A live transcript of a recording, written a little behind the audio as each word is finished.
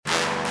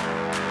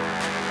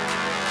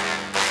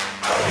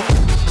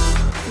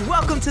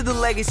Welcome to the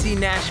Legacy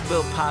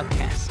Nashville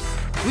podcast.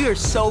 We are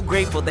so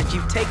grateful that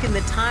you've taken the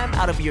time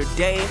out of your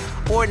day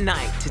or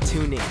night to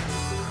tune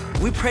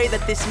in. We pray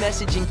that this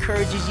message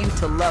encourages you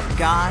to love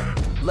God,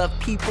 love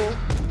people,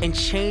 and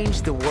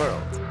change the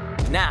world.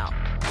 Now,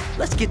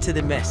 let's get to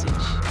the message.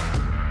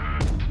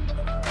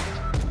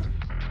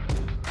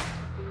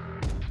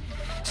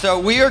 So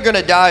we are going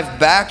to dive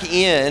back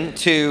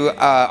into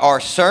our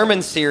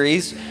sermon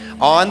series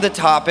on the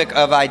topic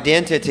of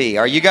identity.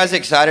 Are you guys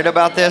excited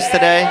about this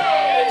today?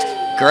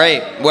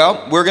 Great.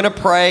 Well, we're going to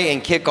pray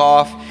and kick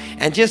off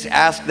and just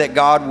ask that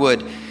God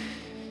would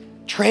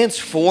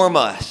transform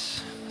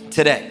us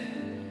today.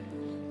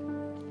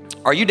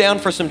 Are you down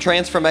for some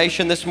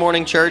transformation this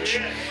morning, church?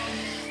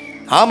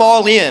 I'm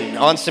all in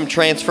on some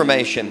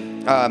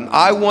transformation.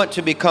 I want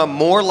to become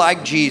more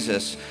like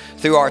Jesus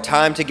through our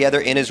time together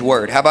in His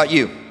Word. How about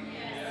you?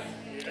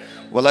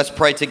 Well, let's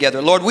pray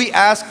together. Lord, we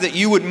ask that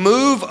you would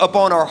move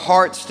upon our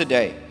hearts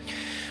today.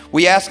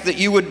 We ask that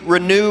you would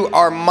renew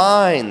our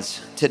minds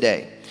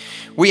today.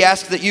 We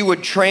ask that you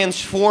would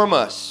transform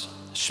us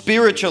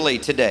spiritually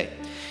today,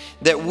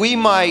 that we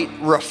might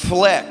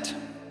reflect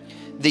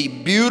the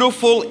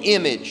beautiful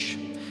image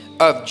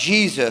of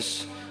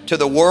Jesus to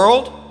the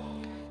world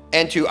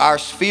and to our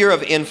sphere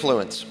of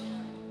influence.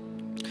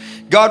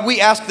 God,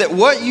 we ask that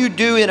what you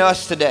do in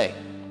us today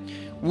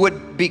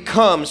would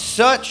become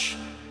such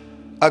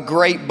a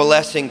great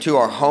blessing to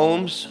our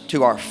homes,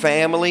 to our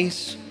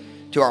families,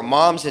 to our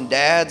moms and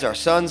dads, our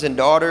sons and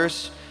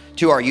daughters,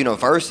 to our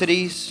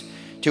universities,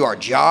 to our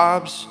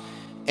jobs.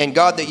 And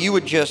God, that you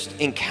would just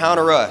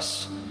encounter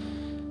us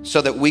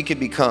so that we could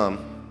become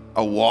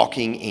a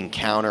walking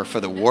encounter for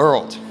the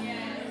world.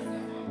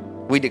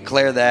 We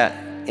declare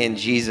that in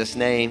Jesus'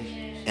 name.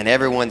 And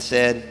everyone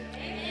said,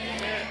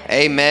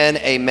 amen,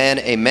 amen,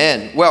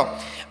 amen.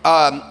 Well,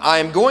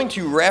 I'm going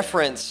to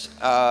reference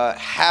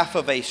half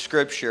of a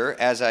scripture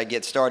as I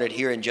get started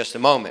here in just a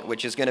moment,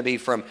 which is going to be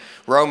from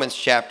Romans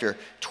chapter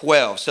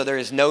 12. So there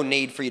is no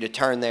need for you to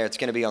turn there. It's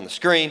going to be on the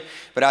screen.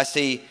 But I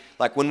see,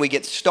 like when we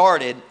get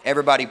started,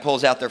 everybody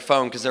pulls out their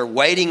phone because they're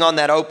waiting on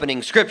that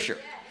opening scripture.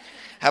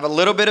 Have a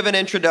little bit of an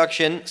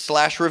introduction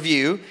 /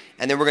 review,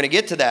 and then we're going to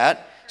get to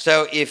that.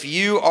 So if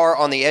you are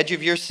on the edge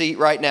of your seat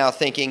right now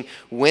thinking,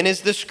 when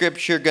is the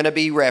scripture going to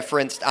be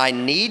referenced? I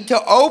need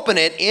to open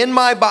it in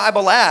my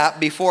Bible app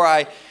before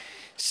I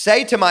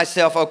say to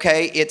myself,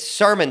 okay, it's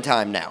sermon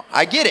time now.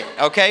 I get it,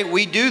 okay?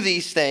 We do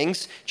these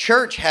things.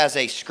 Church has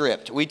a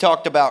script. We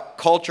talked about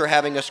culture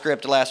having a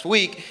script last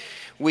week.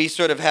 We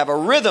sort of have a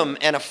rhythm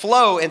and a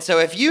flow. And so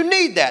if you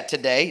need that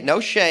today, no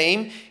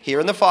shame, here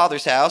in the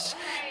Father's house,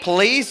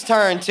 please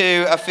turn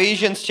to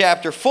Ephesians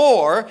chapter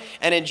 4.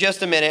 And in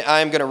just a minute,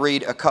 I'm going to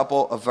read a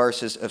couple of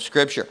verses of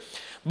scripture.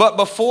 But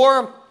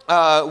before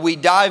we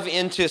dive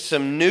into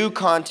some new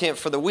content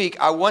for the week,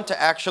 I want to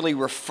actually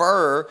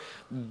refer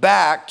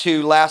back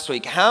to last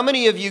week. How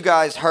many of you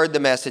guys heard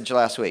the message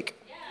last week?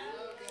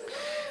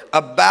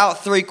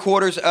 About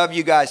 3/4 of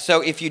you guys.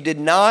 So if you did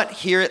not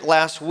hear it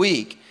last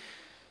week,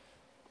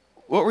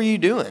 what were you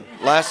doing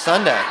last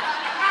Sunday?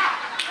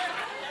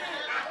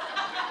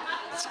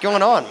 What's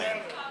going on,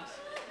 man?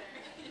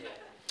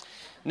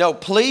 No,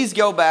 please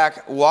go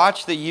back,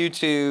 watch the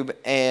YouTube,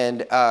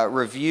 and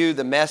review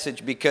the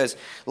message, because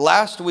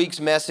last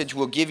week's message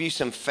will give you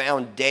some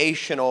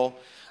foundational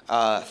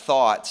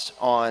thoughts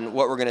on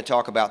what we're going to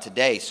talk about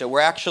today. So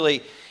we're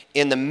actually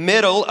in the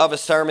middle of a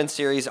sermon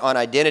series on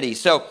identity.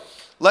 So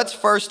let's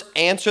first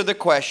answer the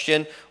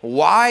question,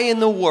 why in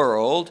the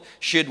world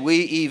should we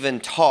even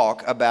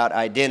talk about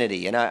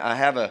identity? And I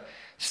have a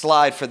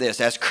slide for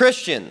this. As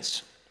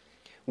Christians,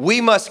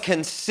 we must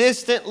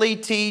consistently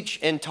teach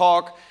and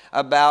talk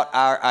about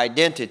our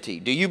identity.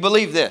 Do you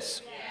believe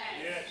this?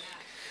 Yes.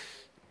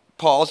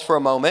 Pause for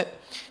a moment.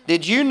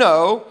 Did you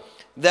know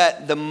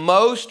that the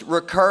most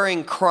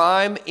recurring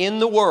crime in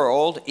the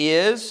world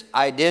is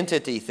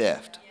identity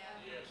theft?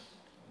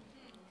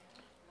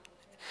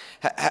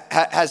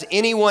 Has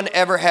anyone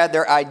ever had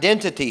their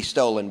identity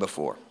stolen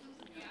before?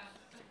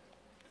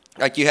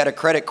 Like you had a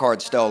credit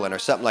card stolen or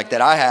something like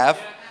that. I have.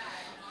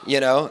 You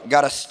know,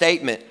 got a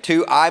statement.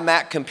 2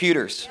 iMac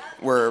computers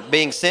were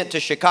being sent to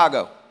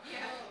Chicago.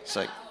 It's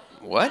like,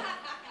 what?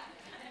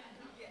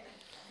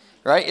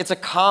 Right? It's a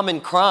common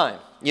crime.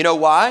 You know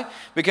why?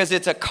 Because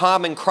it's a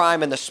common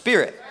crime in the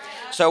spirit.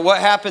 So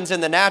what happens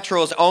in the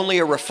natural is only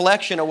a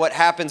reflection of what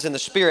happens in the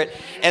spirit.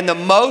 And the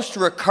most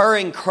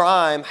recurring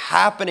crime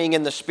happening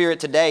in the spirit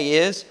today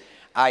is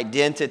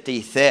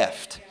identity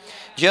theft.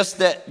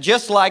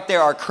 Just like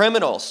there are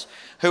criminals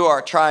who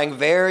are trying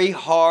very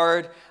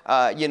hard,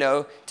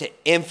 to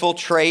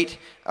infiltrate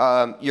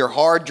your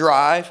hard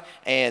drive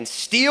and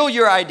steal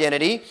your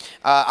identity.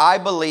 I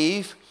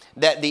believe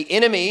that the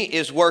enemy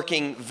is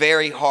working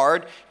very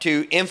hard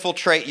to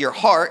infiltrate your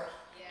heart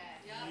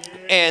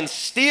and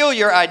steal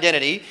your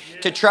identity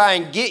to try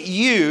and get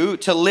you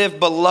to live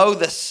below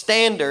the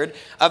standard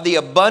of the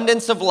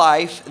abundance of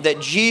life that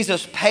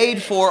Jesus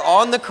paid for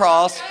on the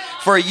cross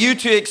for you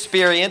to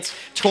experience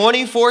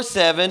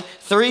 24/7,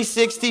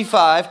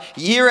 365,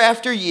 year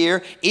after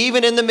year,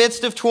 even in the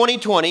midst of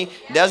 2020.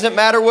 Doesn't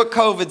matter what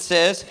COVID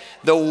says.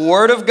 The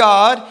Word of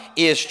God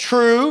is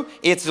true,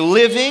 it's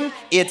living,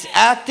 it's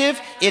active,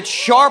 it's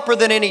sharper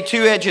than any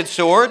two-edged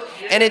sword,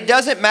 and it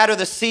doesn't matter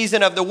the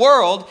season of the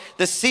world.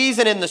 The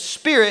season in the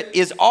Spirit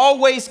is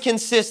always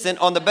consistent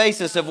on the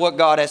basis of what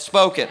God has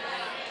spoken.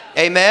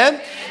 Amen?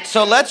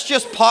 So let's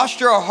just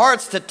posture our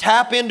hearts to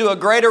tap into a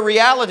greater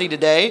reality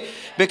today,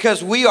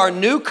 because we are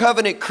new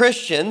covenant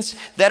Christians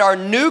that are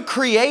new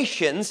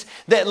creations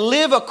that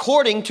live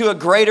according to a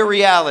greater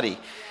reality.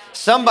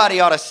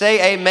 Somebody ought to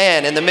say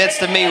amen in the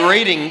midst of me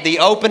reading the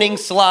opening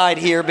slide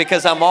here,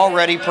 because I'm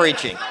already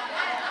preaching.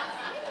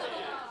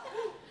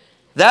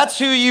 That's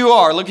who you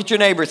are. Look at your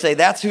neighbor and say,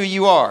 that's who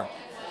you are.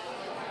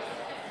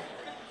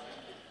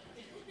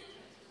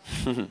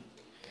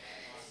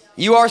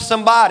 You are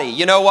somebody.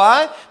 You know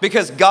why?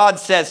 Because God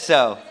says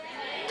so.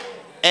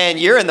 And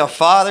you're in the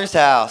Father's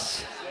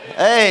house.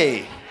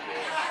 Hey.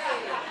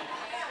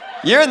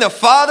 You're in the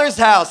Father's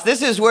house.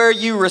 This is where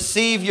you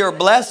receive your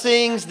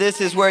blessings. This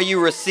is where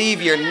you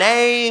receive your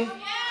name.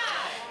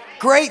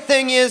 Great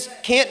thing is,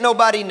 can't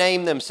nobody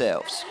name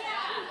themselves?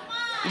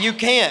 You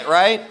can't,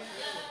 right?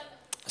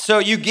 So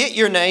you get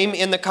your name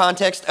in the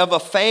context of a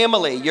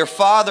family. Your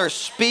Father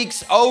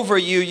speaks over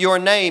you your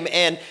name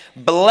and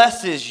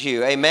blesses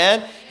you.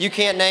 Amen? You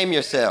can't name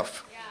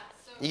yourself.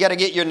 You got to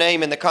get your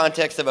name in the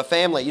context of a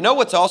family. You know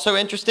what's also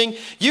interesting?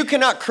 You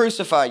cannot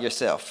crucify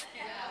yourself.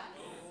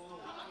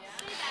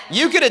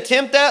 You could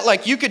attempt that,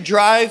 like you could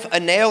drive a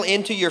nail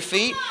into your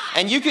feet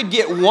and you could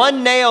get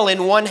one nail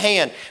in one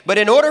hand. But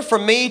in order for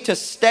me to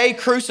stay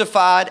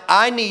crucified,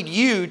 I need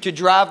you to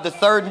drive the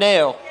third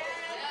nail.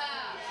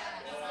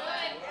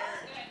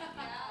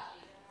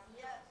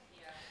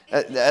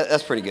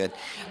 That's pretty good.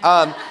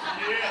 Not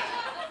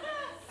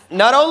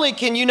only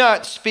can you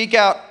not speak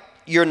out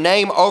your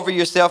name over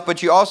yourself,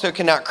 but you also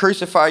cannot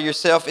crucify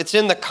yourself. It's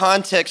in the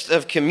context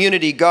of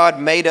community. God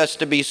made us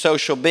to be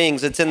social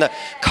beings. It's in the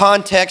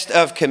context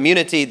of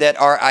community that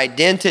our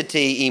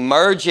identity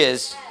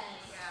emerges.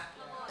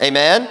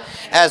 Amen?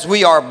 As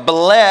we are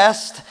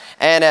blessed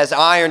and as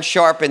iron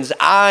sharpens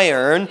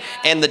iron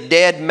and the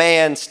dead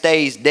man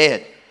stays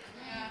dead.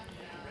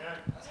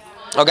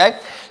 Okay?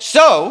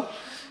 So,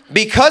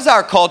 because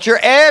our culture,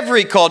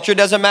 every culture,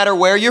 doesn't matter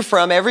where you're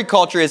from, every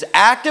culture is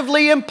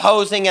actively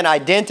imposing an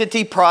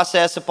identity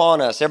process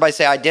upon us. Everybody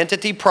say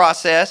identity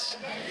process.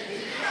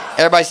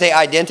 Everybody say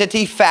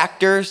identity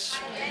factors.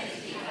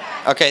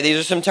 Okay, these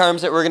are some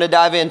terms that we're going to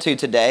dive into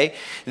today.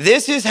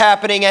 This is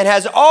happening and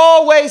has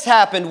always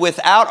happened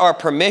without our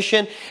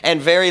permission and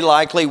very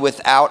likely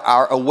without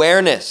our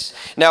awareness.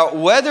 Now,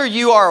 whether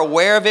you are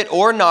aware of it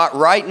or not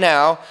right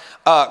now,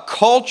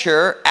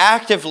 culture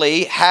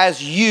actively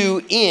has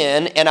you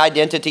in an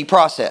identity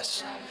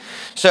process.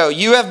 So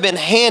you have been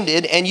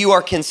handed, and you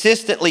are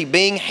consistently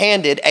being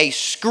handed a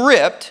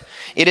script.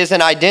 It is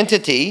an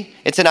identity.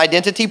 It's an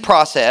identity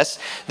process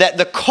that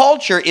the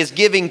culture is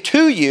giving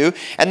to you,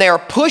 and they are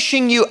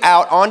pushing you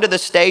out onto the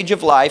stage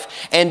of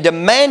life and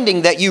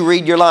demanding that you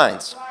read your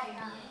lines.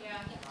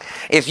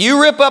 If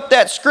you rip up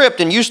that script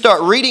and you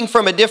start reading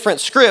from a different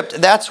script,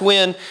 that's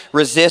when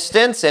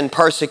resistance and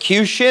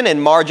persecution and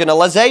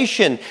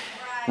marginalization,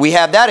 we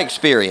have that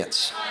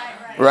experience,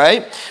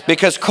 right?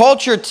 Because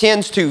culture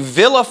tends to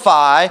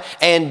vilify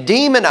and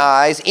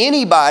demonize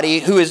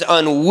anybody who is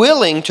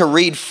unwilling to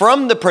read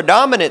from the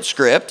predominant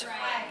script,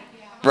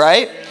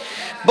 right?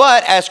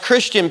 But as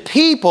Christian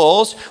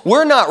peoples,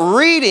 we're not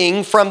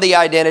reading from the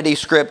identity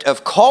script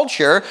of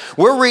culture.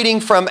 We're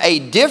reading from a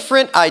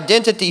different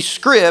identity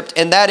script,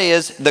 and that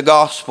is the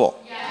gospel.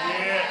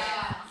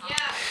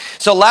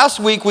 So last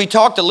week we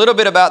talked a little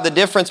bit about the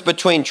difference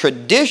between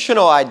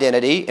traditional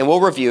identity, and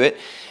we'll review it,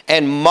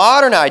 and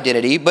modern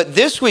identity. But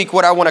this week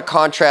what I want to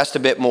contrast a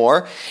bit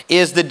more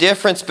is the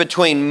difference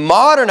between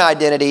modern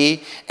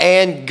identity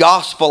and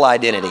gospel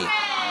identity.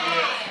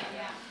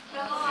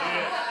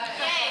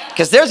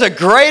 Because there's a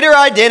greater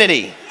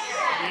identity.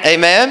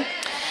 Amen?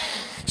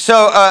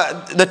 So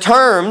the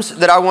terms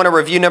that I want to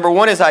review, number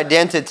one is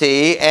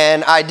identity.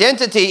 And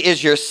identity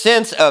is your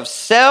sense of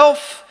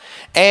self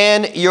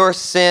and your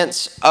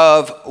sense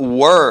of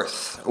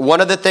worth. One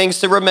of the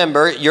things to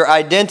remember, your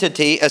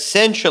identity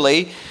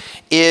essentially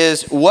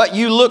is what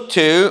you look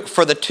to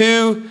for the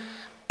two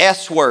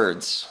S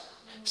words: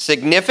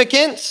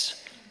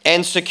 significance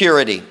and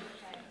security.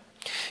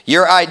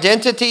 Your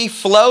identity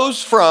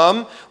flows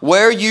from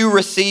where you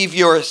receive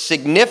your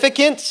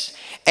significance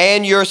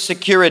and your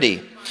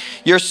security.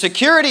 Your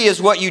security is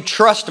what you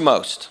trust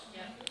most,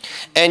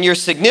 and your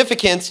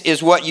significance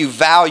is what you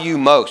value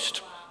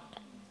most.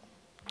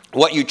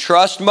 What you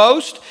trust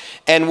most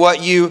and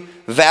what you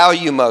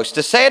value most.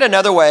 To say it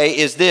another way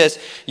is this: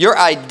 your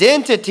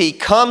identity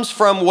comes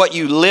from what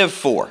you live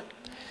for.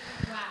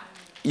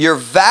 Your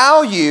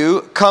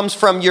value comes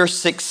from your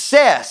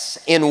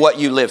success in what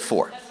you live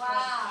for.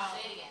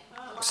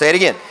 Say it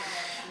again.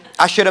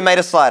 I should have made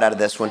a slide out of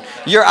this one.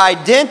 Your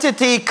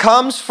identity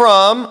comes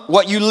from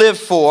what you live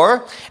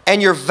for,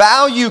 and your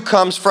value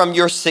comes from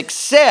your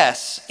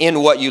success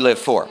in what you live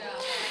for.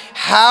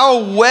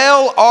 How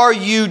well are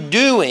you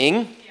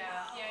doing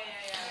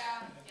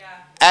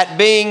at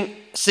being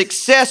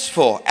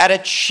successful, at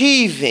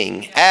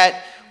achieving,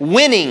 at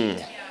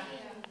winning,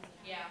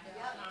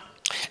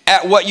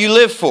 at what you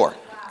live for?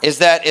 Is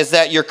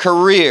that your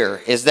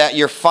career? Is that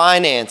your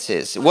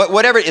finances?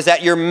 Whatever, is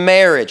that your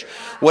marriage?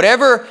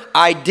 Whatever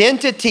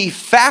identity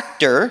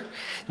factor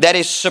that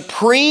is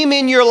supreme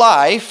in your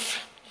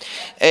life,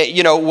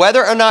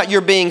 whether or not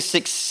you're being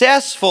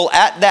successful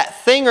at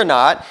that thing or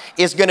not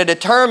is going to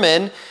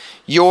determine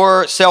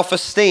your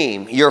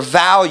self-esteem, your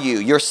value,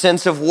 your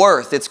sense of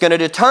worth. It's going to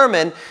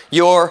determine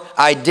your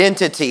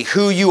identity,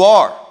 who you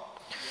are.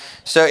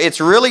 So it's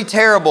really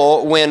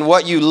terrible when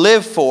what you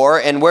live for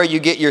and where you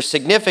get your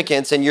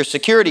significance and your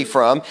security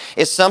from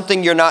is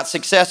something you're not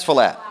successful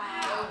at.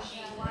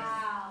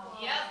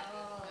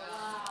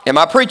 Am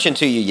I preaching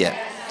to you yet?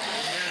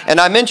 And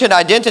I mentioned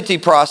identity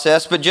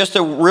process, but just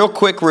a real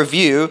quick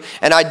review.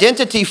 An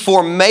identity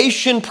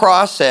formation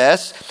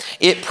process,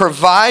 it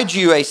provides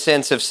you a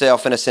sense of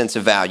self and a sense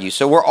of value.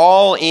 So we're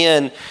all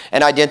in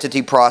an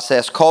identity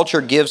process.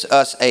 Culture gives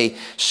us a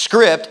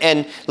script.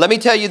 And let me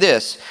tell you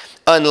this,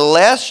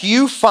 unless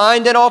you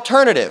find an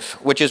alternative,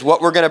 which is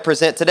what we're going to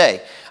present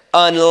today,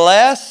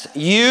 unless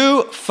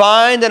you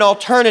find an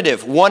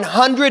alternative,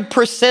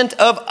 100%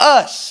 of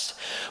us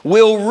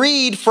will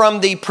read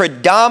from the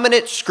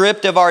predominant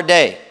script of our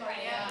day.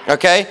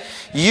 Okay?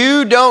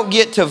 You don't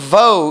get to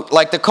vote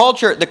like the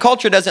culture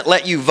doesn't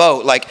let you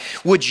vote. Like,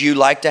 would you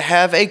like to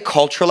have a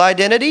cultural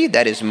identity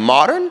that is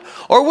modern?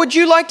 Or would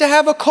you like to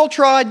have a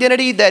cultural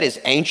identity that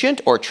is ancient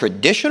or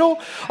traditional?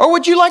 Or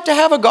would you like to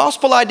have a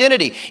gospel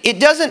identity? It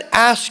doesn't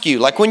ask you.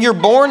 Like when you're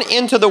born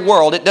into the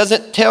world, it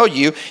doesn't tell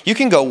you you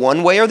can go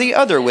one way or the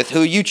other with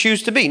who you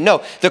choose to be.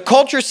 No, the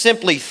culture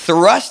simply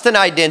thrusts an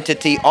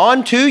identity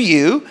onto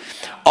you,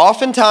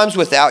 oftentimes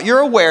without your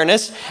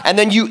awareness, and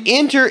then you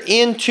enter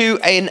into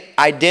an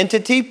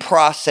identity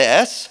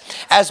process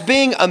as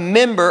being a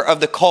member of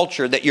the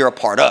culture that you're a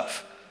part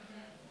of.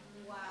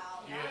 Wow.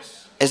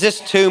 Is this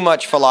too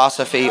much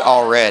philosophy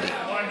already?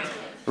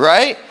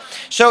 Right?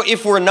 So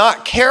if we're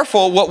not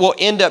careful, what we'll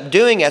end up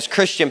doing as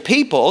Christian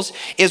peoples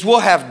is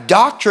we'll have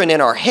doctrine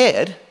in our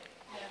head,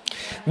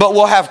 but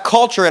we'll have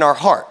culture in our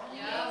heart.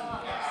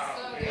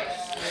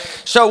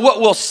 So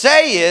what we'll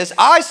say is,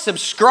 I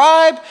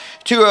subscribe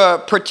to a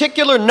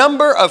particular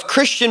number of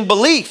Christian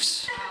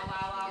beliefs.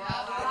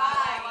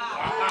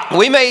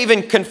 We may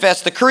even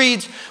confess the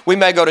creeds, we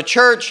may go to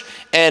church,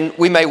 and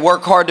we may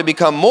work hard to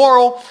become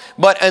moral,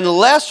 but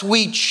unless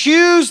we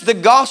choose the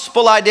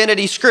gospel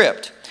identity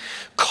script,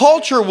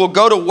 culture will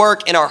go to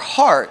work in our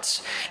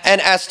hearts. And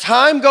as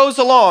time goes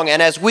along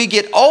and as we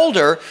get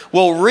older,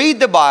 we'll read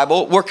the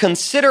Bible, we'll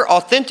consider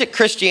authentic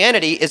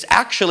Christianity is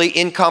actually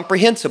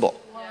incomprehensible.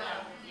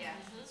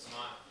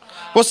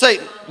 We'll say,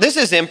 this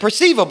is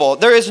imperceivable.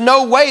 There is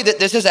no way that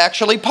this is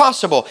actually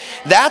possible.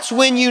 That's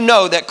when you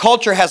know that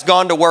culture has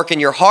gone to work in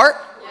your heart,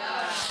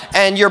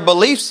 and your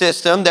belief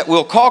system that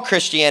we'll call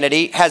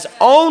Christianity has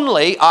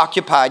only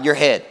occupied your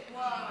head.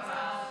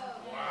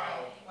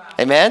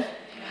 Amen?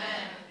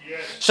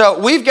 So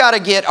we've got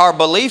to get our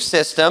belief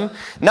system,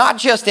 not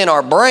just in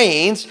our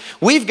brains,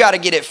 we've got to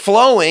get it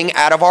flowing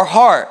out of our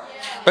heart.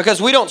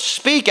 Because we don't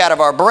speak out of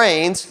our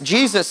brains.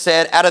 Jesus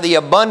said, out of the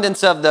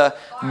abundance of the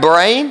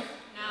brain,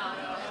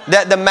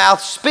 that the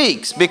mouth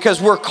speaks,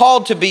 because we're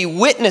called to be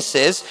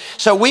witnesses.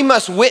 So we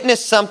must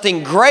witness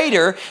something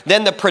greater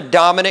than the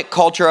predominant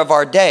culture of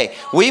our day.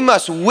 We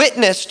must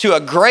witness to a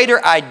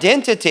greater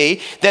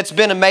identity that's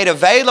been made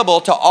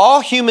available to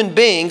all human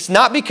beings,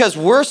 not because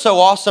we're so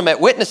awesome at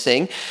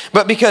witnessing,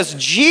 but because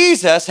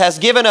Jesus has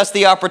given us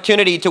the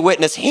opportunity to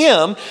witness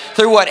Him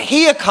through what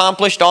He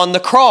accomplished on the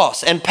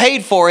cross and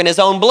paid for in His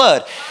own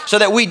blood, so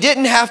that we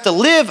didn't have to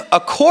live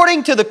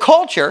according to the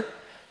culture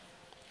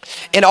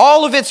in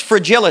all of its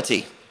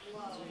fragility,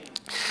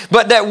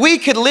 but that we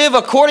could live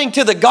according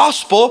to the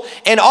gospel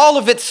in all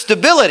of its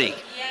stability.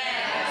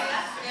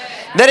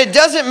 That it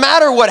doesn't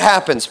matter what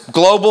happens.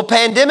 Global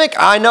pandemic,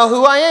 I know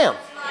who I am.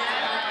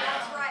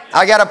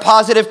 I got a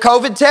positive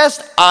COVID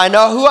test, I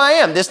know who I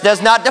am. This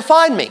does not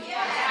define me.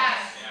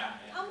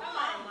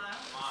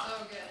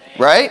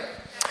 Right?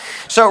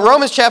 So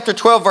Romans chapter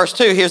 12, verse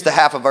 2, here's the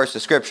half a verse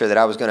of scripture that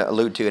I was going to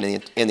allude to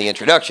in the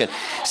introduction.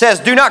 It says,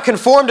 do not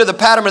conform to the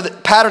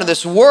pattern of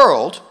this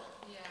world.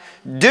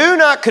 Do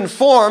not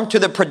conform to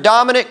the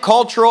predominant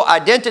cultural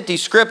identity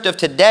script of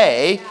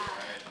today,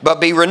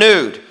 but be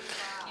renewed.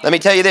 Let me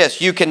tell you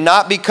this, you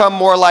cannot become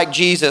more like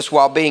Jesus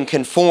while being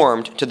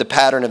conformed to the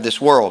pattern of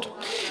this world.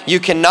 You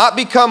cannot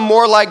become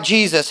more like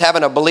Jesus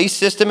having a belief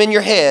system in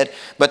your head,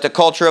 but the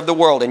culture of the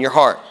world in your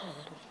heart.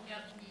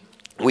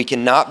 We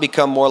cannot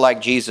become more like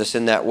Jesus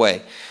in that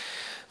way.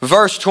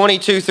 Verse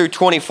 22 through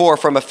 24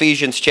 from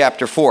Ephesians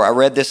chapter 4. I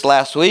read this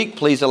last week.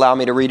 Please allow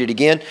me to read it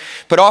again.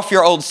 Put off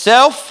your old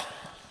self.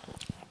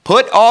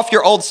 Put off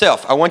your old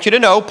self. I want you to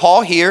know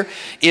Paul here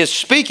is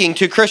speaking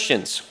to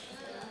Christians.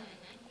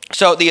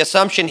 So the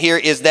assumption here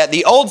is that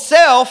the old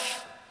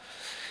self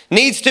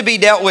needs to be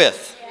dealt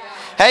with.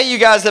 Hey, you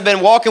guys have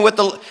been walking with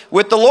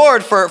the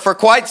Lord for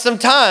quite some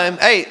time.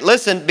 Hey,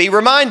 listen, be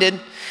reminded.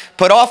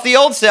 Put off the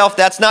old self.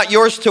 That's not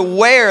yours to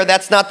wear.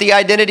 That's not the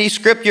identity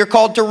script you're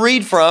called to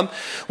read from,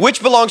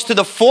 which belongs to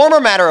the former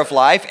matter of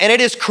life, and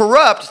it is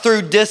corrupt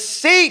through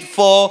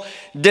deceitful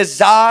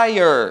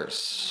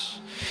desires.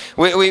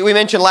 We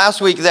mentioned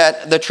last week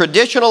that the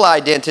traditional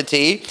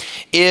identity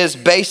is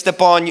based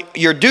upon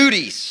your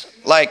duties,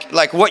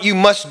 like what you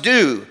must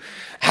do,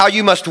 how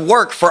you must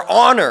work for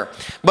honor.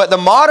 But the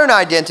modern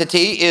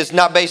identity is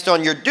not based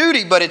on your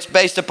duty, but it's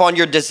based upon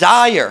your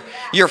desire.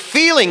 Your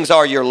feelings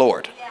are your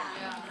Lord.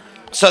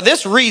 So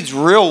this reads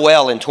real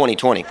well in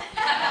 2020.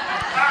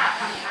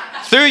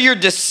 Through your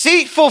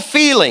deceitful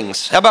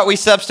feelings, how about we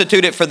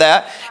substitute it for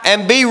that?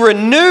 And be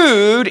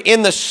renewed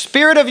in the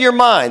spirit of your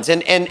minds.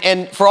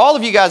 And for all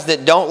of you guys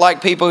that don't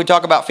like people who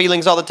talk about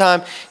feelings all the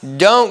time,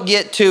 don't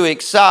get too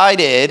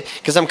excited,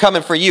 because I'm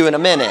coming for you in a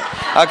minute,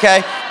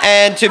 okay?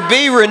 And to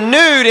be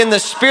renewed in the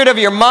spirit of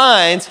your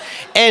minds,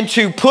 and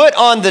to put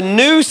on the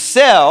new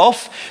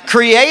self,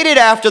 created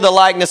after the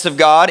likeness of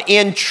God,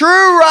 in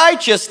true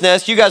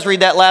righteousness. You guys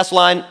read that last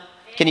line.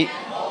 Can you?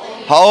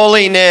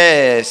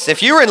 Holiness.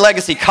 If you were in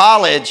Legacy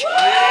College,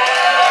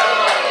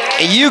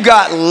 you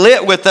got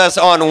lit with us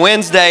on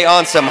Wednesday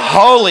on some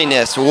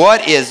holiness.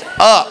 What is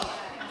up?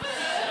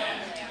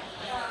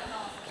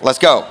 Let's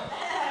go.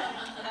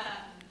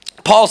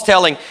 Paul's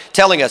telling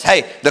us,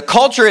 hey, the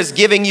culture is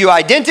giving you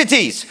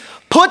identities.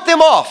 Put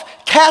them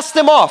off, cast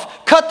them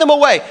off, cut them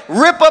away,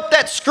 rip up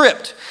that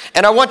script.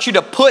 And I want you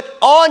to put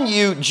on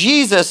you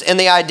Jesus and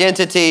the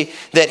identity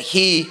that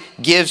he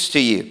gives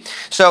to you.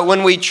 So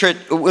when we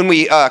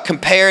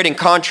compared and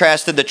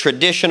contrasted the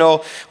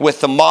traditional with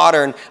the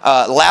modern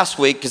last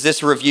week, because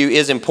this review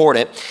is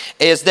important,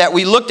 is that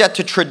we looked at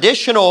the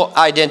traditional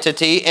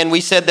identity, and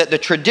we said that the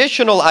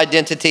traditional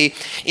identity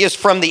is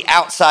from the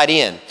outside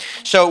in.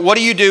 So what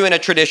do you do in a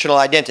traditional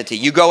identity?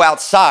 You go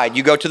outside,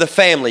 you go to the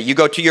family, you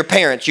go to your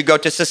parents, you go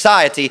to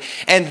society,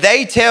 and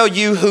they tell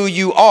you who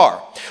you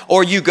are.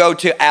 Or you go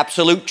to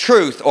absolute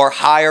truth or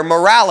higher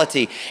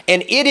morality,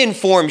 and it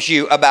informs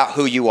you about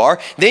who you are.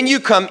 Then you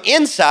come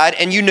inside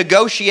and you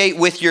negotiate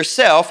with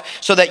yourself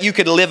so that you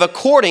can live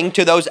according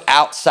to those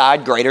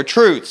outside greater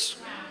truths.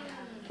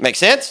 Make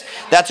sense?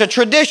 That's a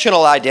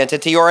traditional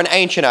identity or an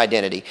ancient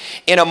identity.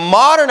 In a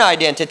modern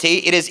identity,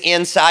 it is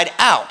inside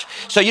out.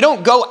 So you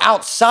don't go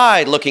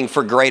outside looking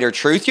for greater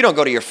truth. You don't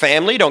go to your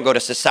family. You don't go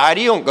to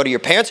society. You don't go to your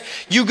parents.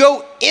 You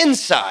go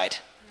inside.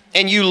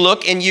 And you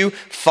look and you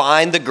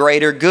find the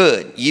greater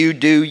good. You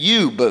do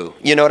you, boo.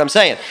 You know what I'm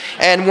saying?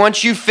 And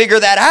once you figure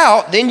that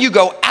out, then you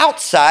go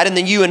outside and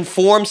then you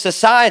inform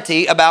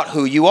society about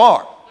who you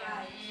are.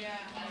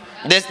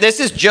 This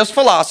is just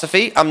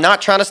philosophy. I'm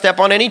not trying to step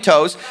on any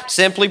toes.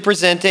 Simply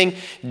presenting,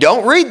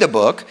 don't read the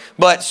book,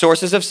 but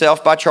Sources of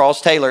Self by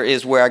Charles Taylor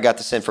is where I got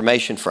this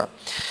information from.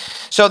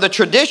 So the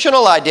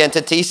traditional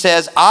identity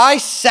says, I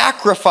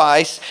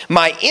sacrifice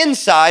my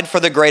inside for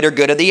the greater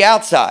good of the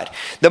outside.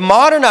 The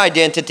modern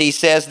identity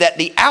says that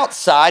the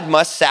outside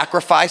must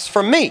sacrifice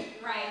for me.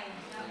 Right.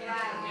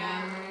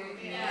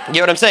 You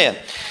get what I'm saying?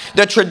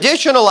 The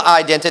traditional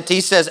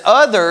identity says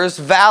others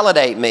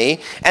validate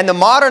me, and the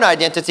modern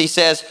identity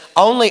says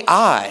only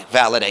I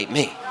validate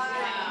me.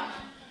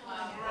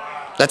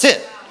 That's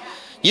it.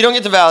 You don't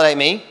get to validate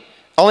me,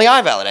 only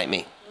I validate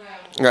me.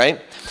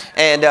 Right?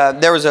 And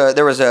there was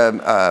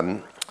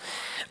a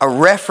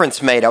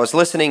reference made. I was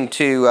listening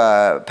to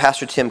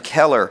Pastor Tim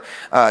Keller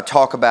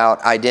talk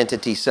about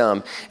identity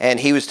some, and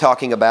he was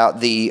talking about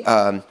the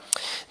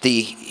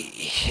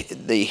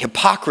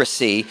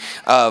hypocrisy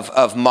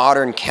of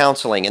modern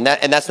counseling, and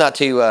that's not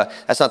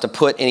to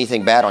put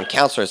anything bad on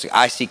counselors.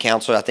 I see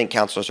counselors. I think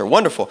counselors are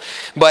wonderful,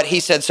 but he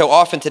said so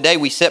often today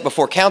we sit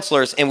before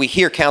counselors and we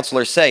hear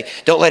counselors say,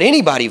 "Don't let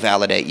anybody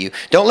validate you.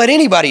 Don't let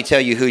anybody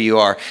tell you who you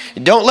are.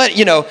 Don't let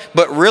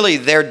But really,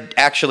 they're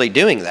actually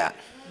doing that.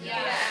 Yeah.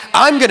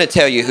 I'm going to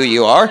tell you who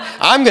you are.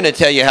 I'm going to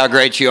tell you how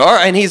great you are."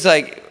 And he's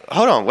like,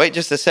 "Hold on, wait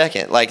just a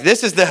second. Like,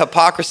 this is the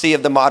hypocrisy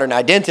of the modern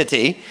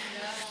identity."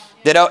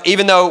 That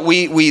even though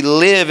we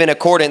live in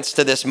accordance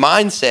to this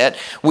mindset,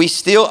 we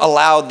still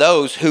allow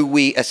those who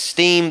we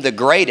esteem the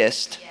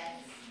greatest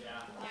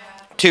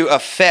to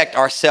affect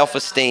our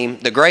self-esteem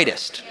the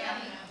greatest.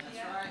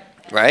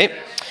 Right?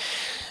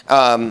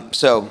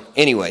 So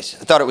anyways,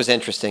 I thought it was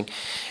interesting.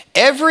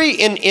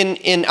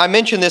 I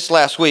mentioned this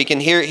last week,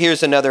 and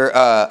here's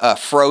another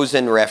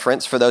Frozen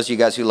reference for those of you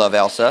guys who love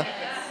Elsa.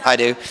 I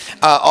do.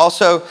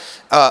 Also,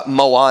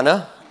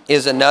 Moana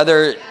is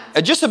another.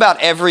 Just about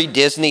every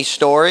Disney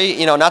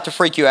story, not to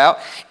freak you out,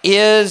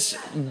 is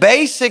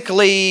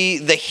basically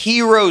the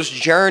hero's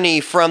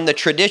journey from the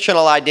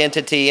traditional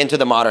identity into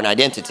the modern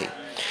identity.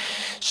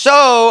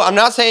 So I'm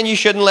not saying you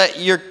shouldn't let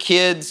your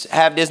kids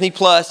have Disney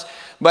Plus,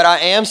 but I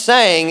am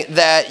saying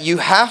that you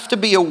have to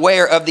be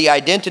aware of the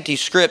identity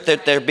script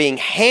that they're being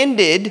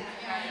handed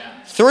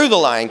through The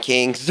Lion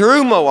King,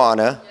 through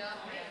Moana.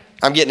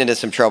 I'm getting into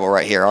some trouble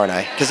right here, aren't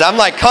I? Because I'm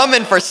like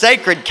coming for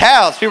sacred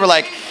cows. People are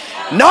like,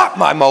 not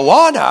my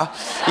Moana,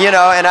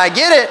 and I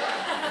get it.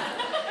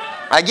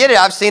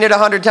 I've seen it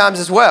 100 times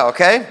as well,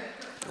 okay?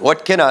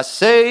 What can I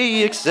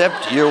say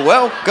except you're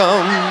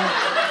welcome?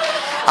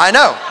 I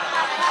know.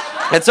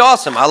 It's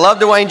awesome. I love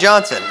Dwayne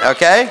Johnson,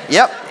 okay?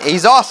 Yep,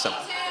 he's awesome.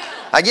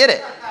 I get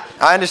it.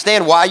 I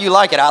understand why you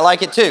like it. I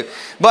like it too.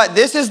 But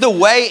this is the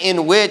way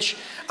in which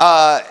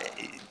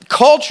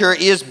culture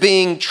is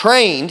being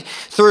trained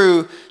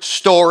through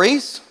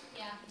stories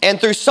and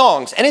through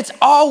songs. And it's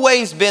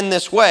always been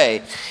this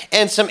way.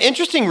 And some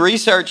interesting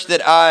research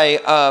that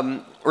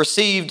I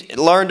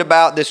learned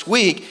about this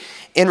week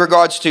in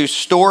regards to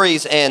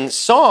stories and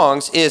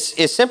songs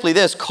is simply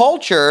this.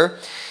 Culture,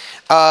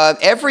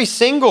 every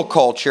single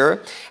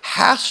culture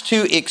has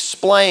to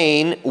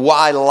explain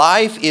why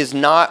life is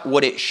not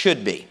what it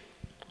should be.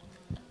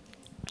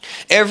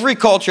 Every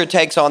culture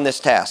takes on this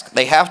task.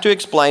 They have to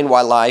explain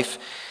why life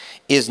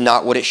is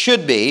not what it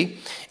should be.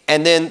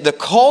 And then the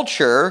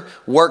culture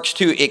works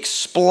to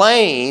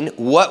explain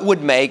what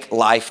would make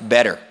life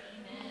better.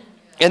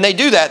 And they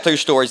do that through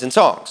stories and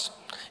songs.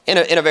 In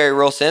a very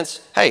real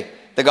sense, hey,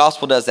 the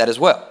gospel does that as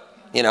well.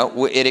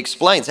 It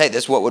explains, hey,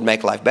 this is what would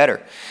make life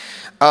better.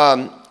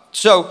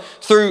 So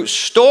through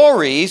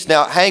stories,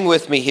 now hang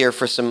with me here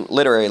for some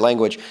literary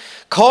language.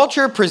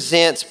 Culture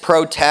presents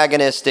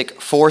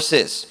protagonistic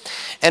forces.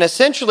 And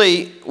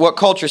essentially what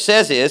culture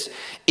says is,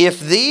 if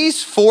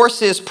these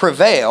forces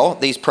prevail,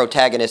 these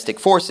protagonistic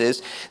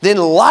forces, then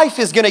life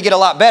is going to get a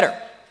lot better,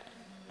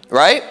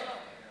 right?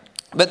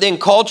 But then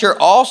culture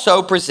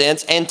also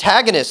presents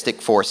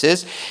antagonistic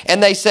forces.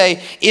 And they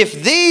say,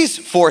 if these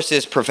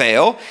forces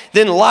prevail,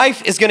 then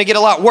life is going to get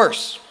a lot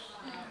worse,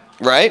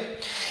 right?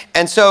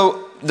 And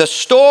so the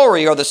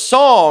story or the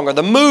song or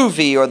the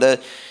movie or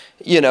the,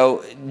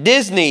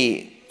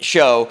 Disney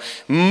show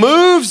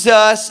moves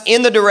us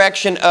in the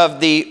direction of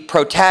the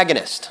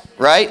protagonist,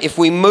 right? If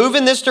we move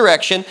in this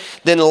direction,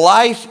 then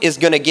life is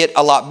going to get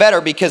a lot better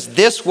because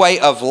this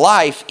way of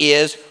life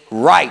is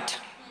right.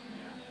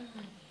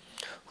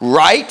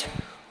 Right,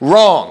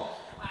 wrong,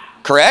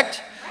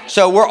 correct?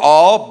 So we're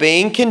all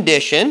being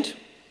conditioned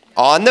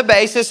on the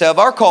basis of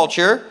our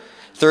culture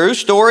through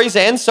stories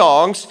and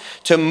songs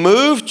to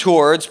move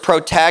towards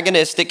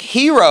protagonistic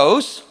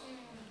heroes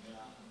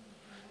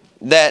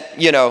that,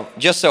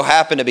 just so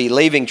happen to be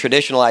leaving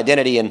traditional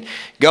identity and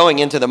going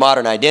into the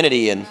modern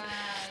identity, and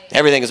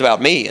everything is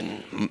about me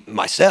and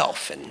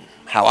myself and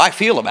how I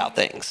feel about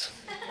things.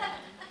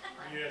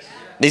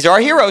 These are our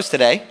heroes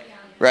today,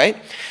 right?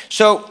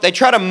 So they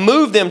try to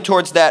move them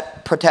towards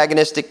that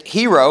protagonistic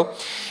hero.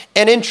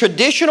 And in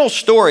traditional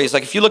stories,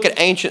 like if you look at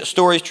ancient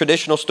stories,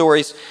 traditional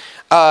stories,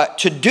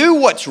 to do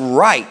what's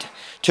right,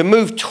 to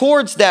move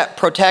towards that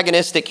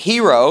protagonistic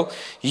hero,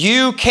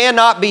 you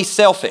cannot be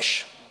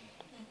selfish.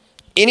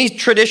 Any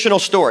traditional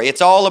story,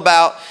 it's all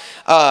about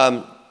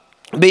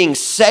being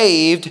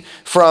saved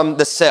from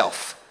the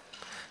self,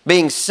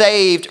 being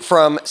saved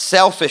from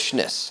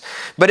selfishness.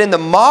 But in the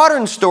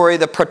modern story,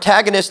 the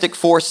protagonistic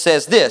force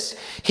says this: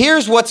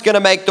 here's what's going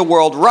to make the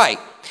world right,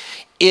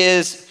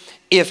 is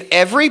if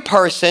every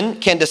person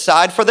can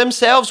decide for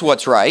themselves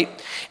what's right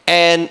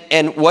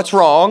and what's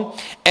wrong,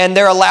 and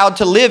they're allowed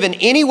to live in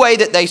any way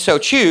that they so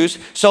choose,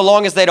 so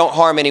long as they don't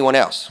harm anyone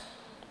else.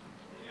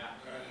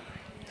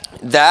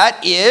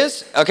 That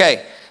is,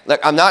 okay, look,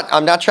 I'm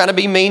not trying to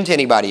be mean to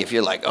anybody if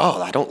you're like,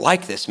 oh, I don't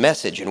like this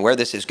message and where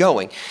this is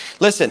going.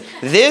 Listen,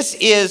 this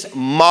is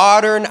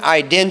modern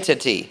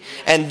identity.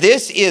 And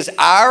this is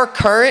our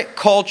current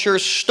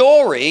culture's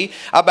story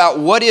about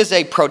what is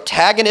a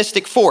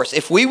protagonistic force.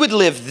 If we would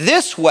live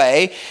this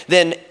way,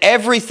 then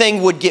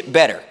everything would get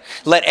better.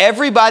 Let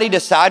everybody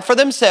decide for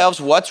themselves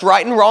what's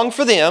right and wrong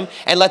for them,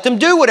 and let them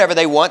do whatever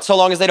they want so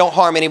long as they don't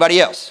harm anybody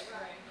else.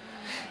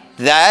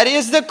 That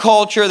is the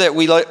culture that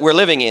we're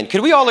living in.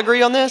 Could we all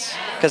agree on this?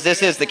 Because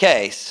this is the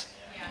case.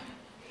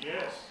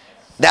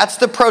 That's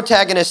the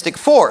protagonistic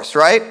force,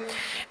 right?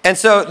 And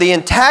so the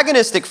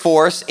antagonistic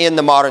force in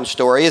the modern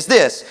story is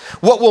this: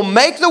 what will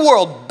make the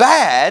world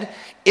bad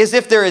is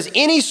if there is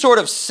any sort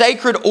of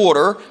sacred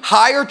order,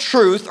 higher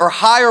truth, or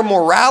higher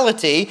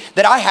morality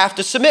that I have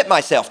to submit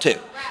myself to.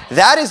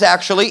 That is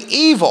actually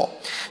evil.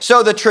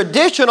 So the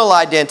traditional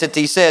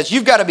identity says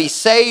you've got to be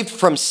saved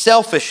from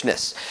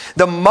selfishness.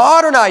 The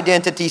modern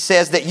identity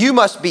says that you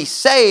must be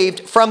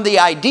saved from the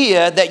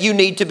idea that you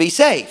need to be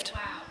saved.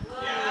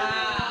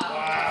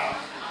 Wow.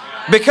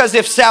 Because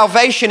if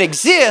salvation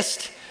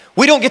exists,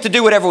 we don't get to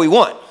do whatever we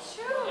want.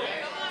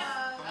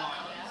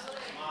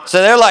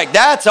 So they're like,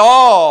 that's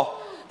all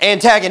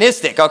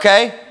antagonistic,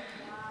 okay?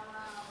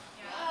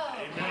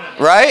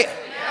 Right?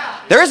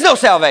 There is no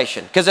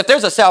salvation. Because if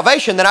there's a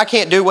salvation, then I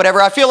can't do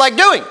whatever I feel like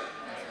doing.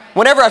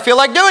 Whenever I feel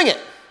like doing it.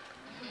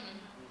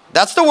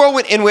 That's the world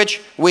in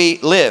which we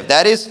live.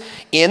 That is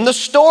in the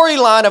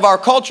storyline of our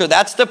culture.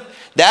 That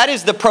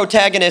is the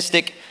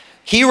protagonistic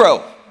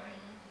hero.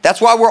 That's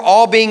why we're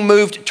all being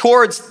moved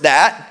towards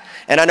that.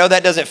 And I know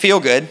that doesn't feel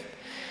good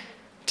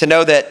to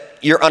know that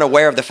you're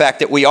unaware of the fact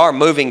that we are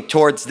moving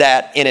towards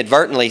that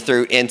inadvertently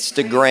through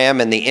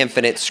Instagram and the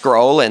infinite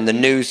scroll and the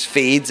news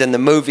feeds and the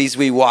movies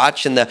we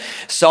watch and the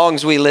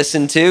songs we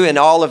listen to and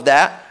all of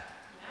that.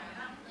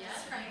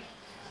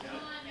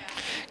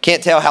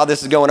 Can't tell how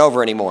this is going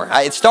over anymore.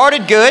 It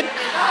started good.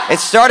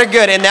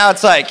 And now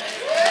it's like,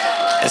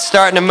 it's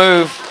starting to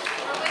move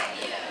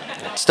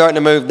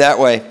that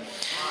way.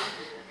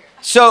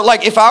 So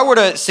like if I were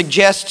to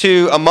suggest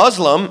to a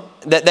Muslim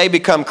that they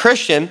become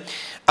Christian,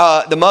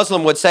 the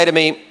Muslim would say to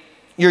me,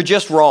 you're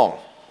just wrong,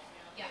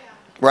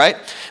 right?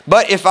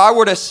 But if I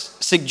were to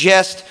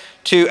suggest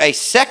to a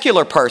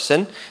secular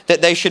person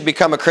that they should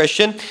become a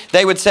Christian,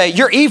 they would say,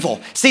 you're evil.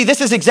 See,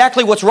 this is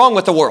exactly what's wrong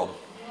with the world.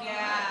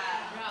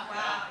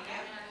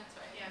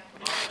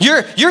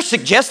 You're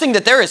suggesting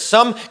that there is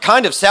some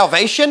kind of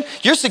salvation?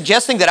 You're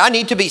suggesting that I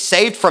need to be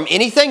saved from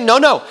anything?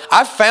 No.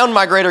 I've found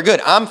my greater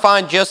good. I'm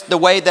fine just the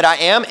way that I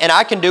am, and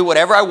I can do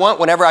whatever I want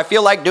whenever I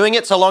feel like doing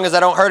it, so long as I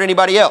don't hurt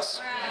anybody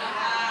else.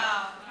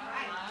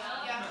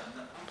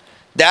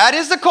 That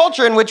is the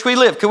culture in which we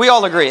live. Can we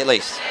all agree at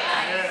least?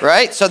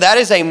 Right? So that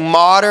is a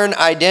modern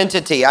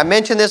identity. I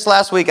mentioned this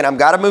last week, and I've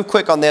got to move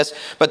quick on this,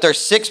 but there's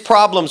 6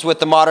 problems with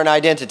the modern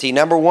identity.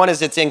 Number 1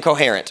 is it's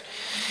incoherent.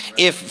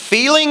 If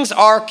feelings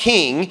are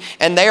king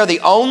and they are the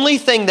only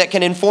thing that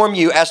can inform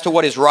you as to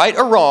what is right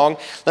or wrong,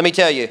 let me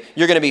tell you,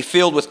 you're going to be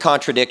filled with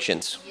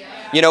contradictions.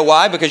 You know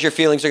why? Because your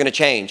feelings are going to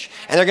change.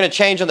 And they're going to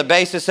change on the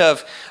basis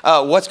of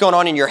what's going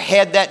on in your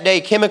head that day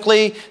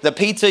chemically, the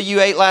pizza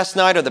you ate last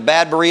night, or the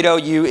bad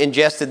burrito you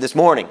ingested this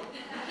morning.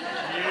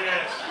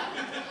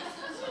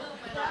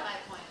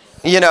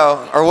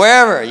 Or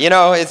wherever,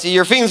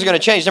 your feelings are going to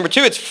change. Number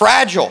 2, it's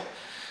fragile.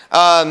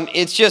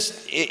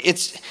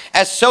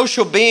 As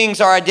social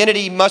beings, our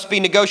identity must be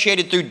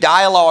negotiated through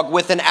dialogue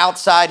with an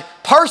outside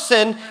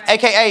person,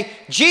 aka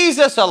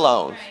Jesus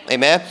alone.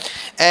 Amen.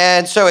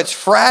 And so it's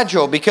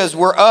fragile because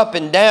we're up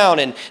and down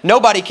and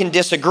nobody can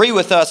disagree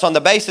with us on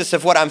the basis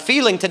of what I'm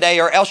feeling today,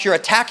 or else you're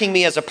attacking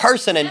me as a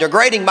person and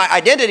degrading my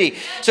identity.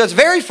 So it's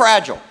very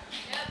fragile.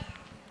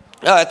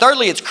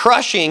 Thirdly, it's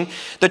crushing.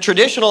 The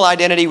traditional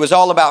identity was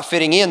all about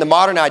fitting in. The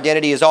modern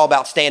identity is all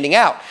about standing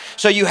out.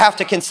 So you have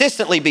to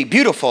consistently be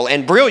beautiful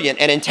and brilliant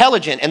and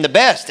intelligent and the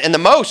best and the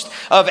most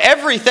of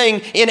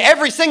everything in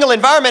every single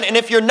environment. And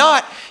if you're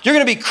not, you're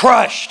going to be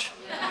crushed.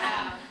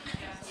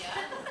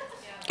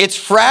 It's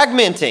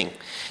fragmenting.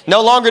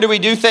 No longer do we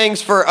do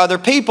things for other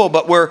people,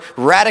 but we're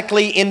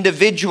radically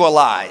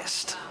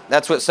individualized.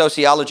 That's what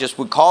sociologists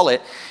would call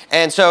it.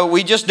 And so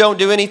we just don't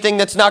do anything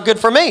that's not good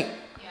for me.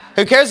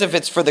 Who cares if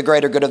it's for the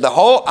greater good of the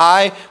whole?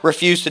 I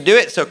refuse to do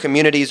it. So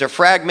communities are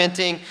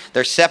fragmenting.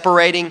 They're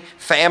separating.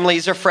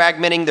 Families are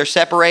fragmenting. They're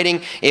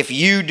separating. If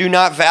you do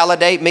not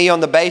validate me on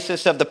the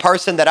basis of the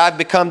person that I've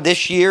become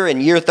this year,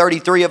 in year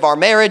 33 of our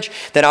marriage,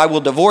 then I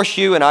will divorce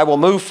you and I will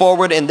move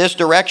forward in this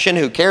direction.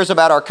 Who cares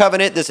about our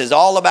covenant? This is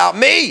all about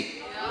me.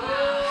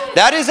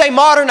 That is a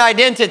modern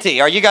identity.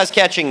 Are you guys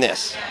catching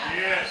this?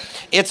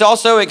 It's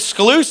also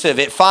exclusive.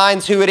 It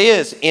finds who it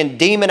is in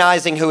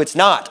demonizing who it's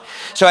not.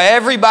 So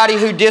everybody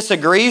who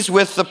disagrees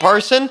with the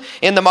person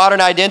in the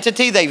modern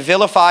identity, they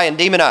vilify and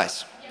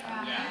demonize.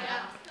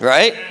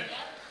 Right?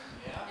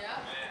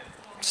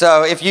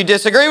 So if you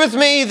disagree with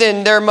me,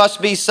 then there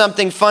must be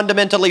something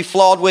fundamentally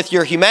flawed with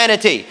your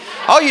humanity.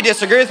 Oh, you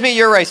disagree with me?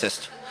 You're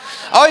racist.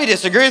 Oh, you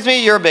disagree with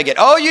me? You're a bigot.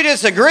 Oh, you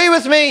disagree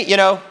with me? You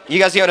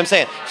guys get what I'm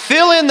saying?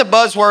 Fill in the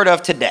buzzword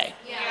of today.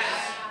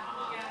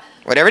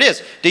 Whatever it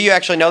is. Do you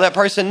actually know that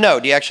person? No.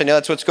 Do you actually know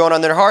that's what's going on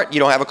in their heart?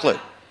 You don't have a clue.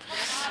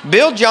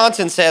 Bill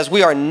Johnson says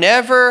we are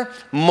never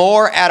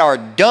more at our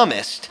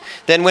dumbest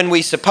than when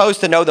we're supposed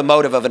to know the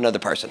motive of another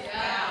person.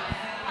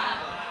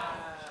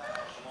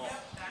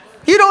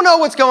 You don't know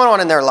what's going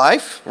on in their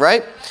life,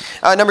 right?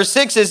 Number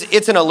 6 is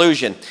it's an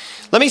illusion.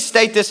 Let me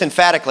state this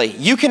emphatically.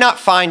 You cannot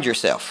find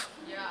yourself.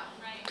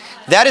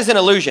 That is an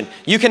illusion.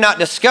 You cannot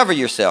discover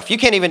yourself. You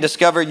can't even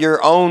discover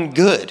your own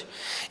good.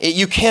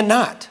 You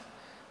cannot.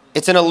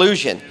 It's an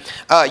illusion.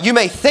 You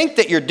may think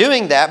that you're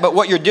doing that, but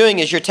what you're doing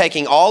is you're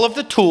taking all of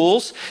the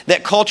tools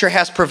that culture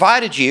has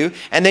provided you,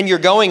 and then you're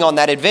going on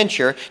that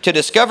adventure to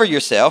discover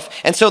yourself.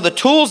 And so the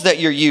tools that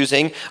you're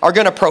using are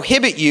going to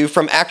prohibit you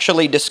from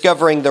actually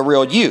discovering the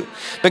real you.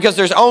 Because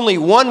there's only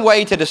one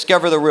way to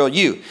discover the real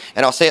you.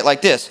 And I'll say it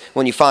like this.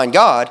 When you find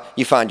God,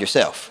 you find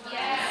yourself.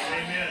 Yes.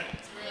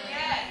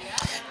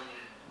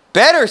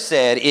 Better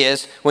said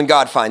is, when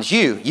God finds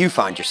you, you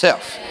find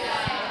yourself.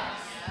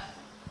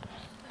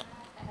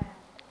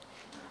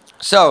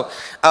 So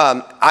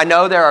I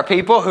know there are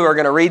people who are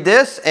going to read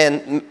this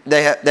and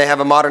they have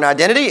a modern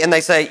identity and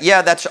they say,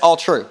 yeah, that's all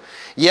true.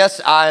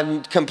 Yes,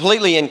 I'm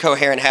completely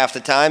incoherent half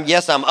the time.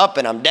 Yes, I'm up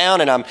and I'm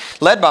down and I'm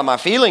led by my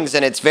feelings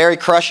and it's very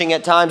crushing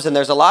at times and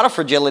there's a lot of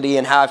fragility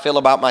in how I feel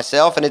about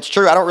myself. And it's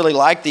true, I don't really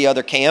like the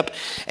other camp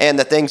and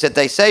the things that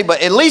they say,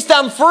 but at least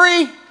I'm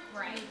free.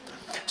 Right.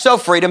 So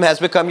freedom has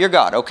become your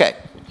God. Okay.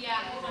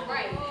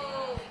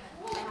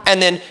 And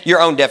then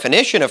your own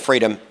definition of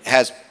freedom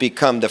has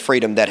become the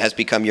freedom that has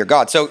become your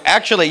God. So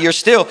actually, you're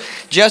still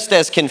just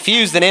as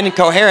confused and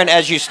incoherent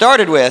as you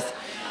started with.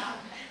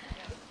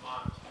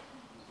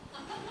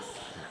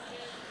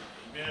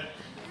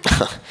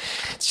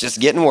 It's just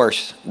getting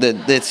worse.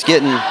 It's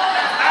getting...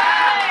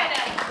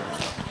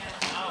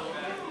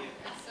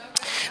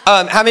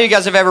 How many of you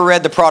guys have ever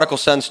read the Prodigal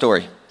Son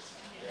story?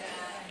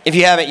 If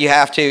you haven't, you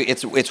have to.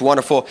 It's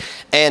wonderful.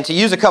 And to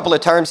use a couple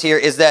of terms here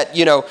is that,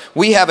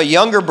 we have a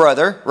younger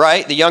brother,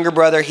 right? The younger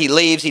brother, he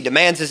leaves. He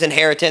demands his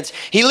inheritance.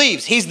 He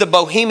leaves. He's the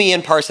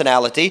bohemian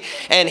personality,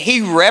 and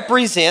he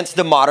represents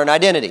the modern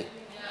identity.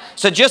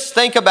 So just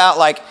think about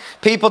like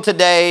people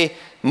today,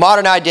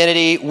 modern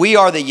identity, we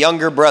are the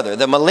younger brother.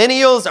 The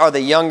millennials are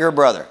the younger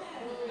brother.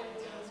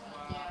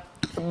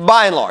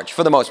 By and large,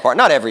 for the most part.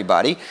 Not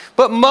everybody,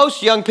 but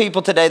most young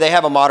people today, they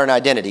have a modern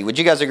identity. Would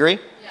you guys agree?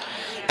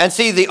 And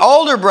see, the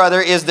older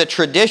brother is the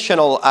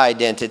traditional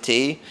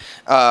identity,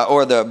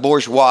 or the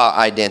bourgeois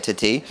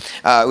identity,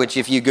 which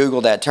if you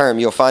Google that term,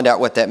 you'll find out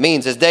what that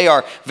means, is they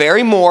are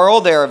very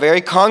moral, they are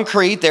very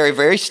concrete, they're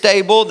very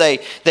stable, they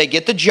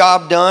get the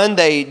job done,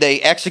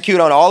 they execute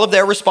on all of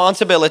their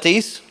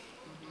responsibilities,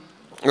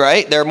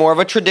 right? They're more of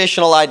a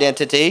traditional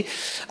identity.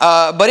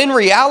 But in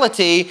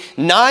reality,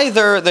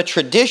 neither the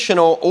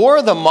traditional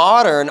or the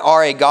modern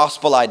are a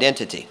gospel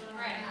identity.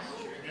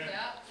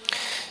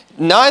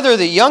 Neither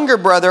the younger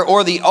brother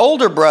or the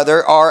older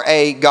brother are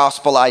a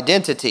gospel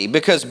identity,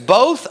 because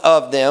both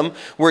of them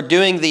were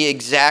doing the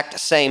exact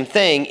same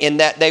thing in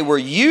that they were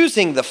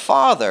using the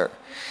father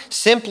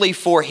simply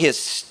for his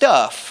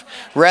stuff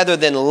rather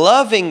than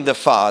loving the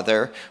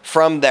father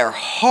from their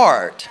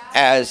heart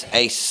as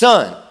a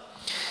son.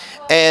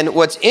 And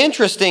what's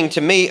interesting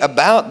to me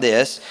about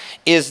this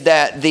is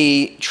that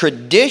the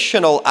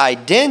traditional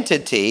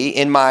identity,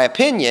 in my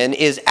opinion,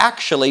 is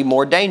actually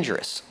more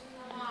dangerous.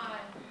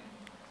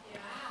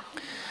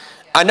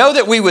 I know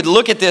that we would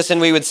look at this and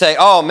we would say,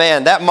 oh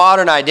man, that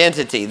modern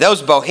identity,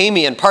 those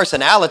bohemian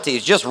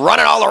personalities just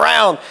running all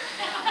around,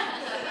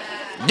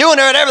 doing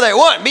whatever they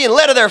want, being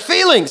led of their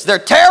feelings. They're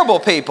terrible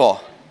people.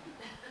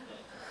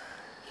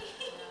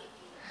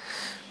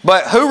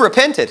 But who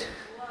repented?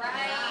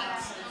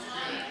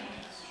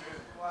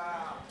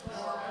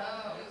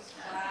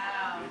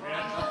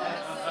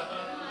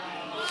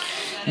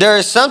 There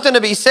is something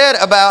to be said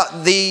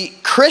about the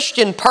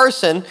Christian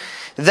person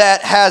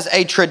that has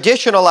a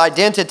traditional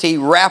identity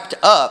wrapped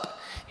up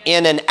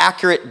in an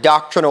accurate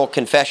doctrinal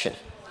confession.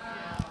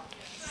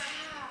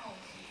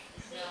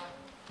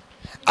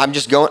 I'm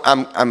just going.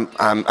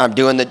 I'm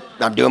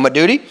doing my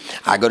duty.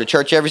 I go to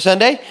church every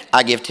Sunday.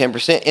 I give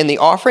 10% in the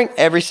offering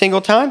every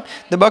single time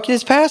the bucket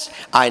is passed.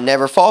 I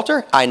never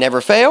falter. I never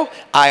fail.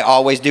 I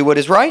always do what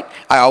is right.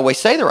 I always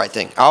say the right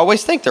thing. I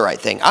always think the right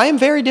thing. I am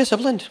very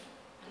disciplined.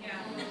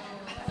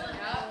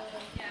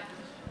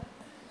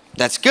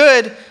 That's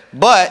good,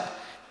 but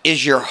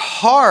is your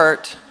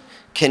heart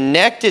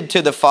connected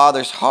to the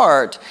Father's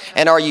heart?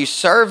 And are you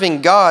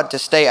serving God to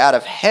stay out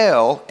of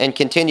hell and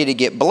continue to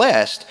get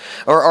blessed?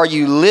 Or are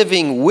you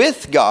living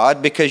with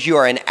God because you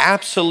are in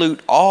absolute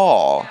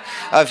awe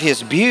of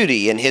His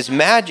beauty and His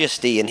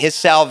majesty and His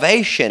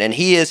salvation? And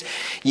He is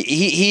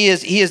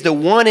the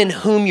one in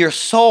whom your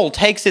soul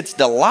takes its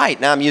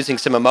delight. Now I'm using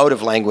some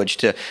emotive language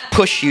to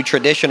push you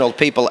traditional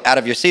people out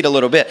of your seat a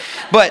little bit.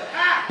 But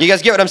you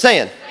guys get what I'm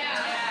saying?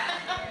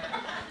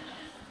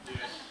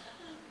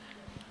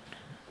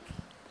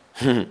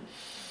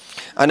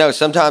 I know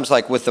sometimes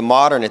like with the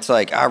modern, it's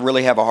like I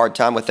really have a hard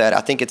time with that. I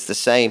think it's the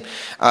same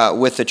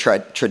with the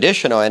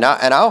traditional, and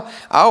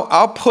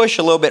I'll push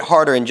a little bit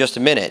harder in just a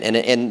minute.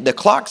 And the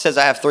clock says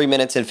I have 3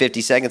 minutes and 50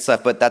 seconds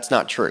left, but that's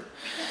not true.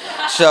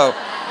 So,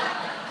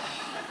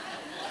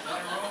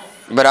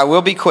 but I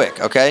will be quick,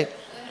 okay?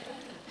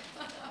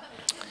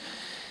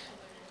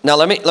 Now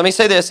let me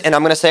say this, and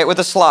I'm going to say it with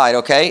a slide,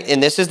 okay?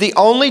 And this is the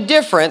only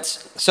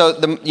difference. So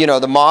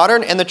the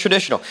modern and the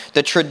traditional.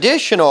 The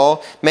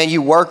traditional, man,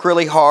 you work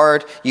really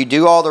hard, you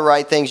do all the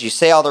right things, you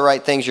say all the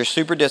right things, you're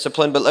super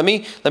disciplined. But let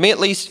me at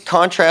least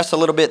contrast a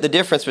little bit the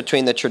difference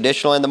between the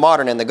traditional and the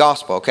modern and the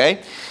gospel,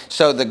 okay?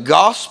 So the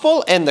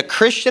gospel and the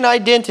Christian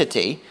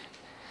identity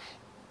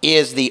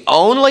is the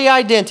only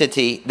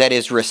identity that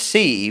is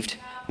received,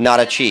 not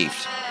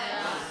achieved.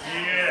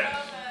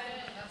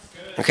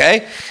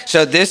 Okay,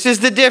 so this is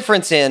the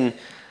difference in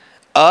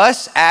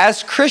us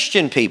as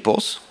Christian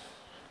peoples,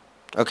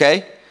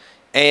 okay,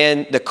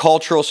 and the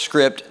cultural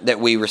script that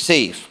we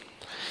receive.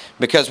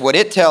 Because what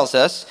it tells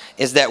us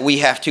is that we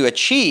have to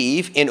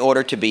achieve in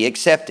order to be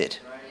accepted,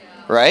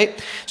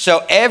 right?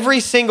 So every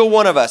single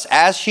one of us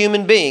as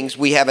human beings,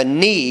 we have a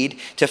need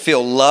to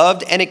feel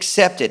loved and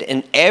accepted.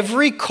 And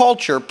every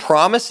culture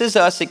promises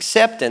us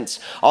acceptance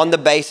on the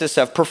basis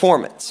of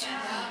performance.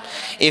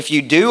 If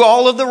you do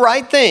all of the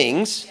right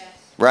things,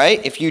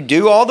 right? If you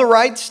do all the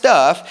right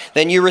stuff,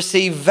 then you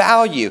receive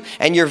value,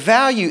 and your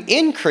value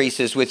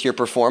increases with your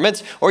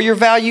performance, or your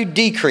value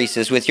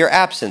decreases with your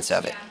absence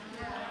of it.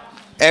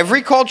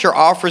 Every culture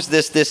offers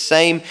this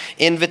same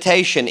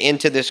invitation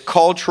into this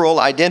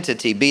cultural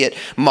identity, be it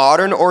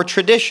modern or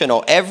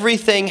traditional.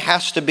 Everything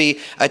has to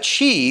be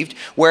achieved,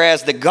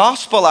 whereas the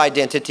gospel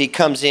identity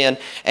comes in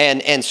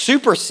and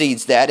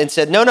supersedes that and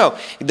said, no,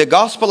 the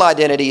gospel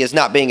identity is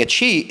not being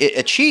achieved,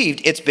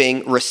 it's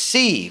being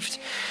received.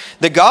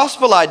 The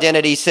gospel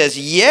identity says,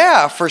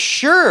 yeah, for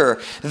sure,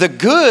 the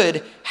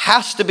good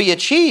has to be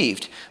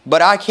achieved,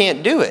 but I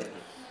can't do it.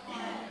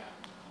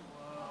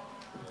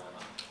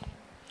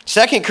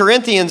 2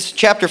 Corinthians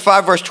chapter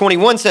 5, verse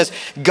 21 says,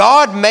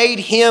 God made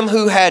him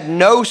who had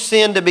no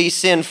sin to be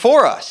sin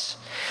for us,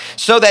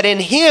 so that in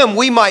him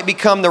we might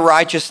become the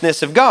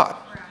righteousness of God.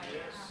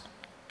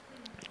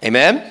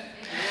 Amen?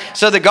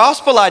 So the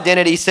gospel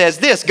identity says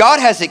this: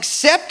 God has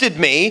accepted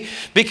me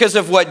because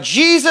of what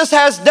Jesus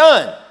has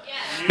done,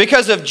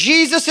 because of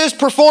Jesus'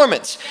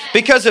 performance,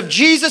 because of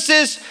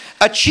Jesus'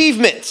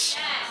 achievements.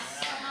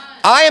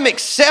 I am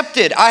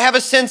accepted. I have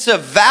a sense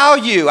of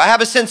value. I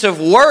have a sense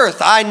of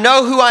worth. I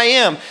know who I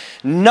am,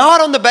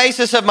 not on the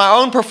basis of my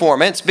own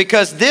performance,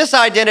 because this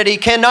identity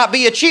cannot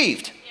be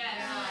achieved,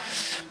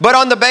 but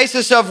on the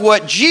basis of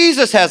what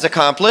Jesus has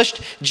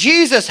accomplished,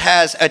 Jesus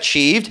has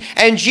achieved,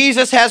 and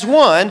Jesus has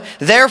won.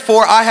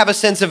 Therefore, I have a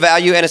sense of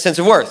value and a sense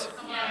of worth.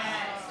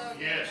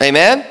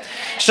 Amen?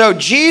 So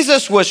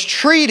Jesus was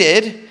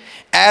treated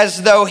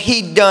as though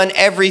he'd done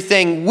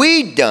everything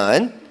we'd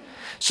done,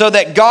 so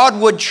that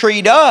God would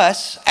treat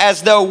us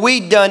as though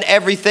we'd done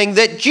everything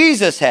that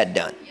Jesus had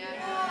done.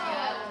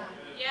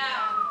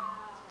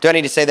 Do I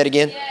need to say that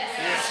again?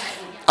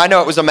 I know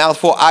it was a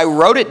mouthful. I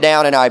wrote it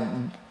down and I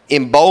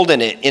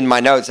emboldened it in my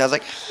notes. I was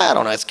like, I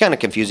don't know, it's kind of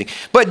confusing.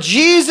 But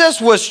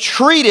Jesus was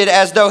treated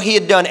as though he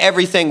had done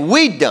everything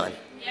we'd done,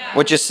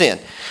 which is sin.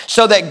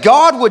 So that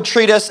God would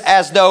treat us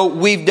as though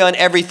we've done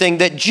everything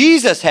that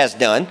Jesus has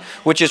done,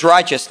 which is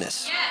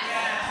righteousness.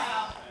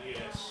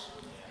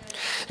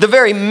 The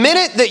very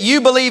minute that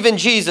you believe in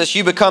Jesus,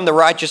 you become the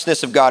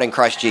righteousness of God in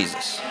Christ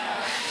Jesus.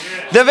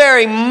 The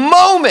very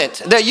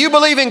moment that you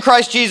believe in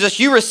Christ Jesus,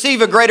 you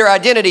receive a greater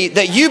identity,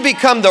 that you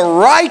become the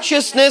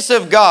righteousness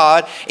of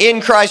God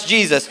in Christ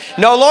Jesus.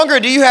 No longer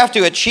do you have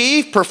to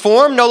achieve,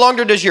 perform. No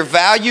longer does your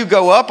value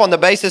go up on the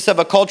basis of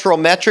a cultural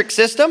metric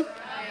system.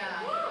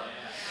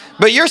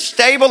 But you're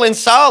stable and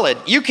solid.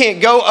 You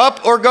can't go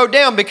up or go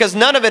down because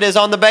none of it is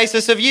on the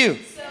basis of you.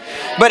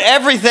 But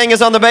everything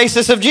is on the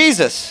basis of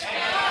Jesus.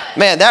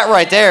 Man, that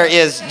right there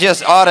is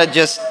just ought to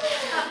just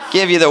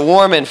give you the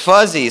warm and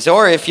fuzzies.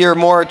 Or if you're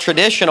more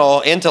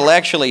traditional,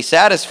 intellectually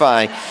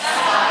satisfying.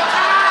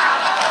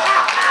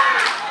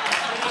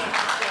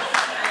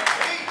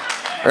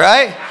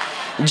 Right?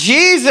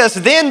 Jesus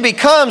then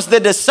becomes the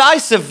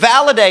decisive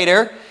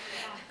validator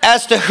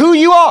as to who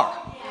you are.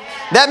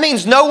 That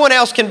means no one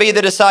else can be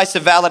the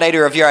decisive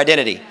validator of your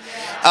identity.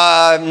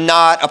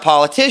 Not a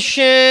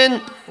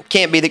politician.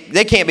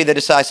 They can't be the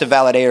decisive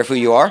validator of who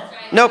you are.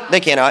 Nope, they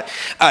cannot.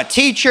 A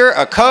teacher,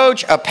 a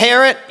coach, a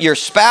parent, your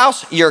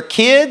spouse, your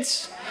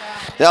kids.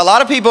 Now, a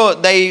lot of people,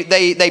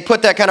 they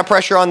put that kind of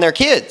pressure on their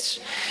kids.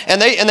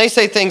 And they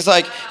say things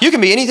like, you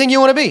can be anything you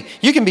want to be.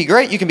 You can be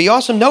great. You can be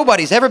awesome.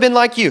 Nobody's ever been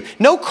like you.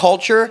 No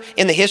culture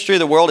in the history of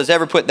the world has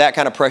ever put that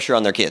kind of pressure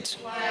on their kids.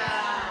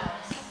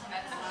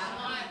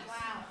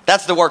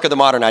 That's the work of the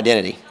modern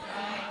identity.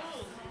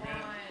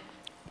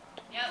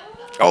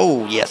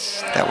 Oh,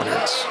 yes, that one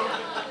hurts.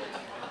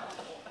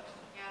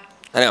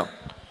 I know.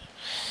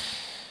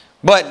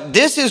 But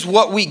this is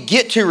what we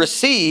get to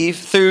receive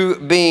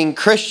through being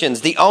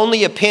Christians. The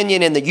only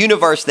opinion in the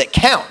universe that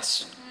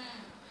counts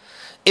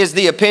is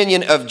the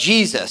opinion of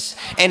Jesus.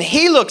 And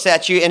he looks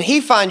at you and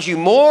he finds you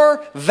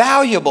more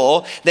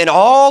valuable than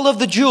all of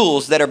the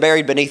jewels that are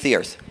buried beneath the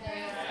earth.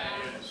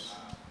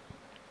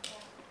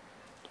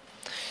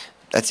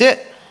 That's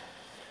it.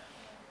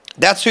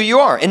 That's who you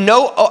are. And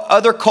no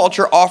other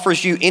culture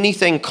offers you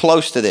anything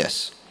close to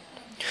this.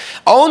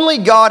 Only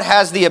God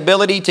has the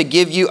ability to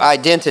give you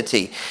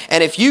identity.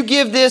 And if you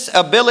give this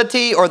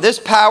ability or this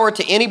power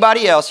to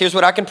anybody else, here's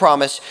what I can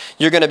promise: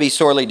 you're going to be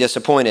sorely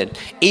disappointed.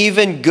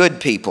 Even good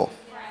people.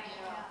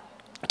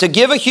 To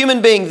give a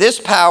human being this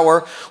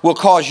power will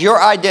cause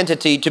your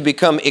identity to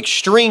become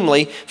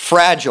extremely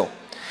fragile.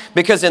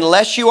 Because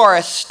unless you are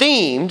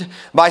esteemed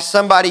by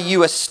somebody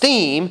you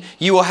esteem,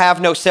 you will have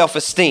no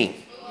self-esteem.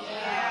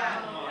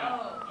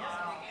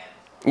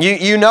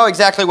 You know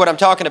exactly what I'm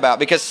talking about,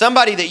 because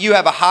somebody that you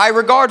have a high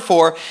regard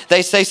for,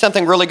 they say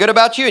something really good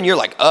about you and you're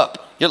like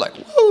up. You're like,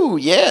 woo,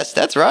 yes,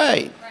 that's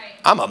right.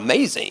 I'm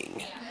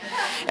amazing.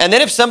 And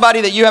then if somebody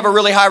that you have a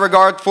really high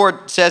regard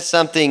for says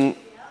something,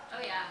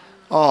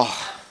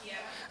 oh,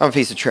 I'm a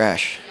piece of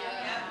trash.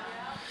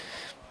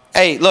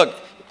 Hey, look,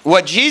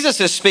 what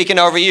Jesus is speaking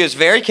over you is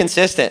very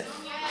consistent.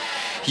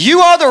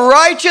 You are the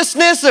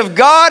righteousness of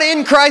God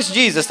in Christ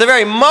Jesus. The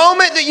very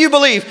moment that you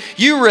believe,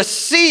 you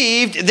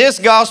received this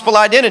gospel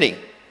identity.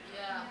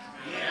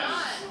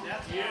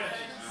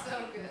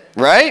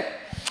 Right?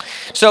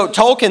 So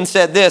Tolkien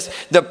said this: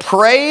 the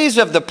praise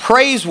of the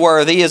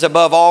praiseworthy is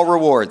above all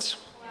rewards.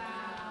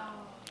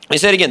 He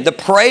said again, the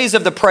praise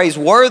of the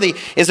praiseworthy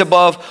is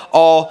above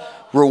all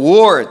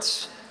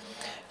rewards.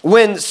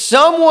 When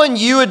someone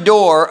you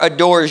adore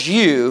adores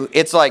you,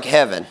 it's like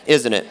heaven,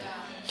 isn't it?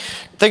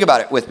 Think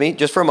about it with me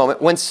just for a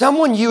moment. When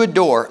someone you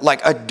adore,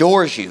 like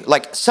adores you,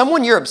 like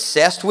someone you're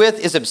obsessed with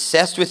is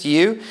obsessed with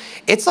you,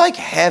 it's like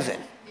heaven.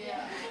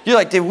 You're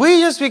like, did we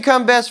just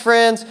become best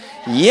friends?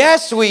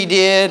 Yes, we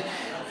did.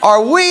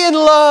 Are we in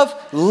love?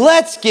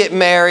 Let's get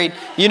married.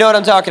 You know what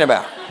I'm talking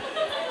about.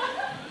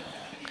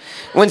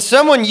 When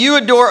someone you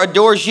adore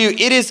adores you,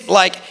 it is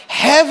like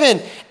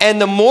heaven.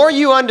 And the more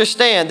you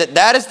understand that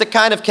that is the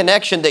kind of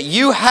connection that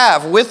you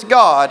have with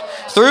God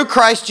through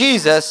Christ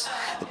Jesus,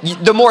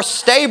 the more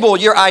stable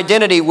your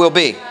identity will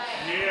be.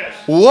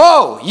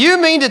 Whoa, you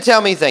mean to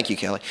tell me, thank you,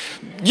 Kelly.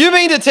 You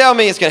mean to tell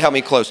me, it's going to help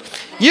me close.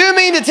 You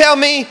mean to tell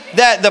me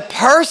that the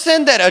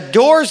person that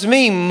adores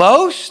me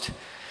most,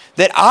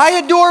 that I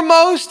adore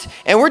most,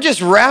 and we're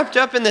just wrapped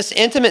up in this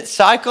intimate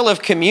cycle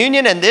of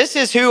communion, and this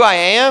is who I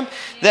am,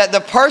 that the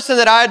person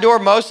that I adore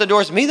most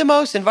adores me the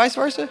most, and vice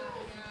versa?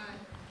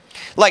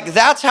 Like,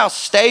 that's how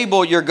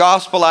stable your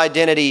gospel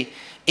identity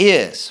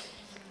is.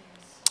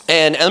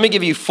 And let me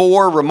give you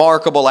 4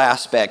 remarkable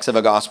aspects of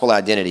a gospel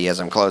identity as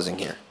I'm closing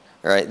here.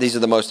 All right, these are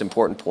the most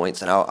important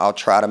points, and I'll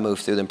try to move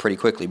through them pretty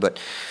quickly. But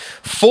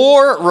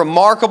 4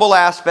 remarkable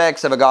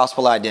aspects of a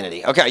gospel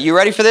identity. Okay, you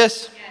ready for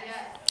this?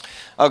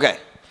 Okay.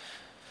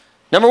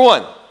 Number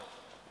 1.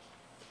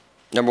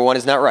 Number 1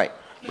 is not right,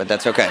 but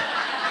that's okay.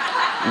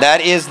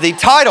 That is the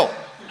title.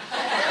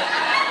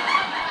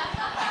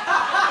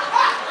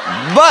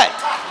 But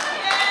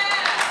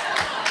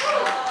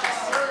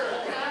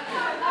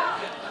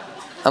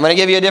I'm going to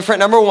give you a different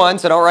number 1,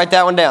 so don't write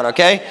that one down,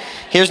 okay?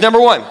 Here's number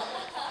 1.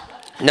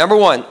 Number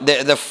 1,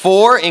 the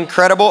 4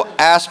 incredible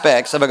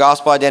aspects of a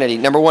gospel identity.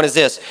 Number 1 is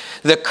this: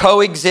 the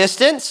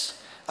coexistence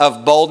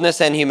of boldness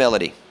and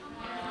humility.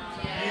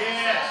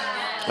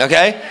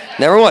 Okay?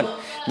 Number 1,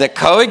 the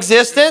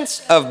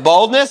coexistence of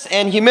boldness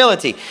and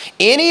humility.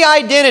 Any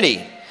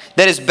identity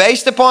that is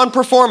based upon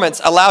performance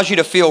allows you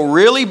to feel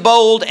really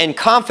bold and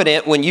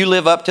confident when you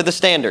live up to the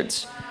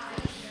standards.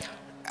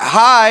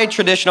 Hi,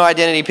 traditional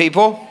identity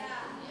people.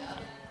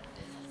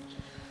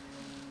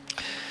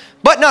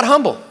 But not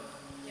humble.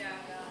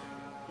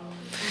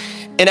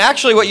 And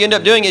actually what you end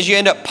up doing is you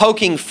end up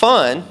poking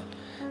fun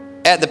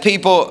at the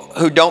people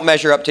who don't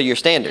measure up to your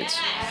standards.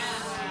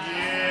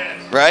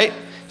 Right?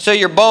 So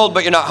you're bold,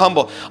 but you're not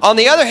humble. On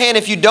the other hand,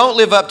 if you don't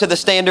live up to the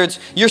standards,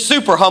 you're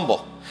super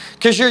humble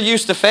because you're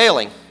used to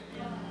failing.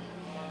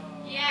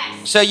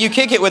 So you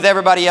kick it with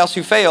everybody else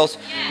who fails,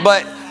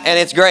 and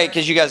it's great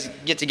because you guys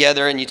get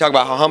together and you talk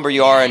about how humble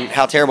you are and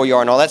how terrible you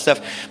are and all that stuff,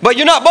 but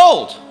you're not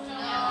bold.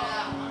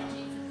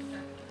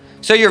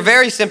 So you're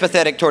very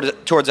sympathetic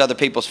towards other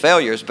people's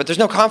failures, but there's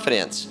no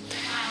confidence.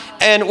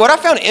 And what I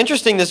found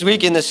interesting this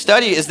week in this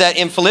study is that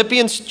in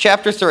Philippians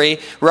chapter 3,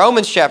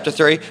 Romans chapter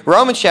 3,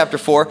 Romans chapter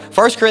 4,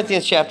 1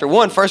 Corinthians chapter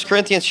 1, 1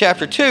 Corinthians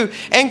chapter 2,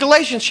 and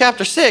Galatians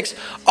chapter 6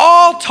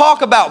 all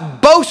talk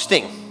about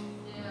boasting.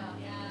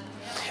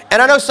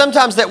 And I know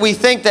sometimes that we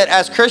think that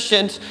as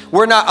Christians,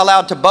 we're not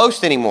allowed to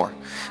boast anymore.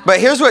 But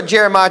here's what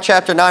Jeremiah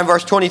chapter 9,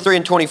 verse 23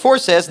 and 24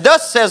 says.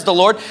 Thus says the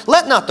Lord,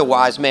 let not the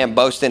wise man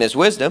boast in his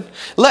wisdom.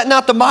 Let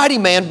not the mighty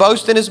man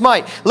boast in his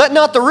might. Let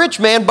not the rich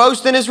man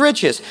boast in his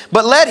riches.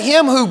 But let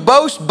him who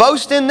boasts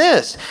boast in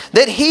this,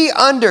 that he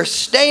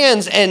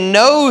understands and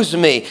knows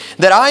me,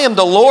 that I am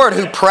the Lord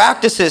who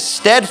practices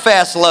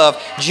steadfast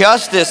love,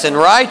 justice, and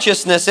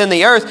righteousness in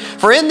the earth.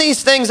 For in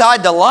these things I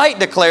delight,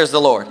 declares the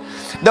Lord.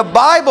 The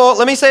Bible,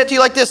 let me say it to you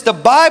like this. The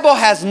Bible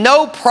has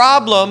no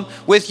problem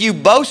with you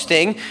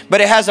boasting, but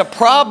it has a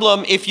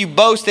problem if you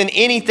boast in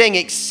anything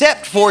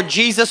except for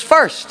Jesus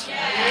first.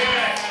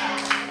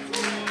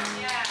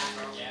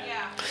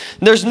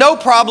 There's no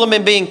problem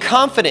in being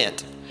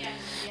confident.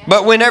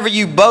 But whenever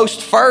you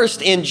boast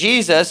first in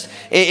Jesus,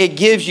 it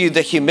gives you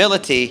the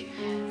humility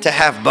to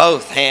have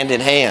both hand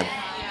in hand.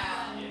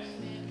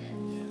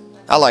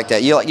 I like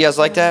that. You guys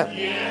like that?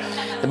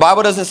 The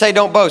Bible doesn't say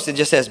don't boast. It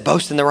just says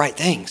boast in the right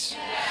things.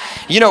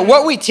 You know,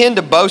 what we tend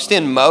to boast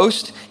in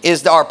most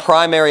is our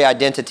primary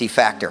identity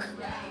factor.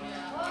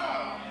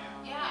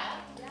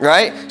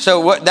 Right? So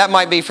what that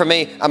might be for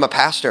me, I'm a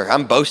pastor.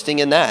 I'm boasting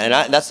in that.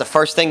 And that's the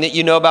first thing that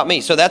you know about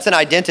me. So that's an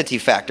identity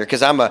factor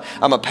because I'm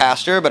a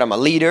pastor, but I'm a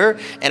leader,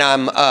 and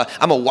I'm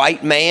a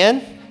white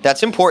man.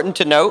 That's important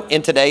to note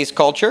in today's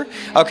culture.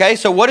 Okay,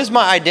 so what is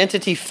my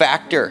identity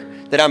factor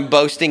that I'm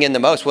boasting in the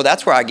most? Well,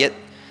 that's where I get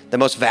the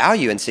most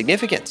value and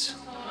significance.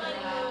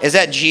 Is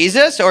that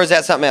Jesus or is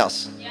that something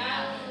else?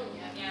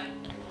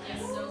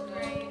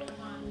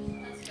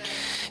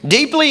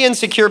 Deeply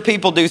insecure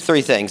people do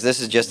 3 things. This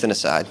is just an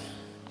aside.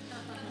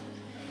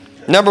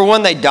 Number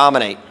 1, they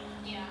dominate.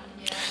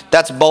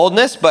 That's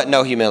boldness, but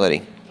no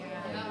humility.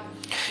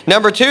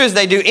 Number 2 is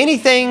they do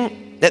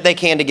anything that they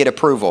can to get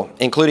approval,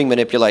 including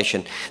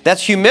manipulation.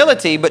 That's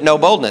humility, but no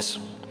boldness.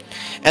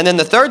 And then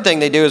the third thing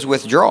they do is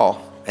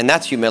withdraw, and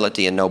that's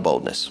humility and no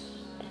boldness.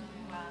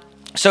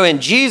 So in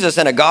Jesus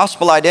and a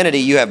gospel identity,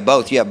 you have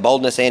both. You have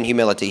boldness and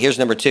humility. Here's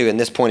number 2, and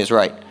this point is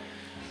right.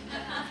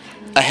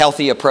 A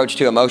healthy approach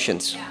to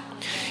emotions.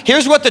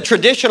 Here's what the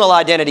traditional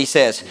identity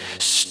says.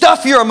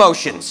 Stuff your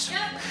emotions.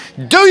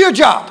 Do your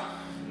job.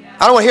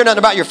 I don't want to hear nothing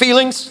about your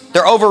feelings.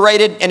 They're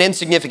overrated and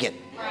insignificant.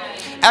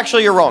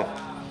 Actually, you're wrong.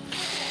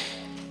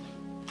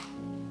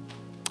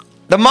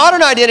 The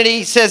modern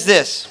identity says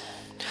this.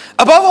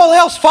 Above all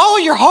else, follow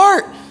your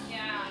heart.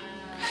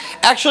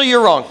 Actually,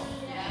 you're wrong.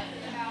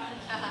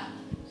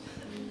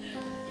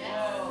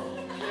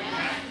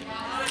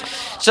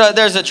 So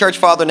there's a church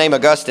father named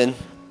Augustine.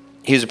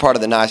 He was a part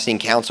of the Nicene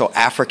Council,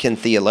 African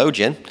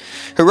theologian,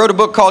 who wrote a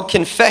book called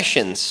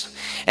Confessions.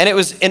 And it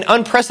was an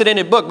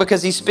unprecedented book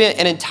because he spent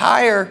an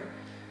entire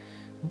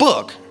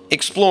book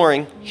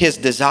exploring his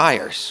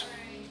desires.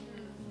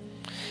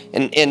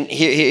 And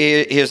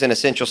here's an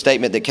essential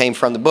statement that came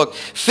from the book.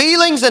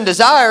 Feelings and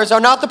desires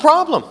are not the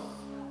problem.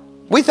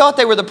 We thought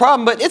they were the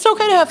problem, but it's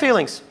okay to have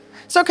feelings.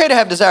 It's okay to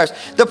have desires.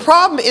 The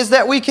problem is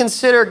that we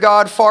consider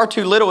God far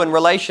too little in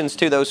relations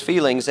to those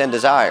feelings and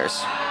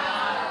desires.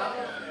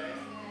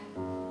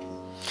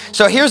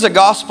 So here's a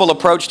gospel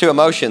approach to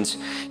emotions.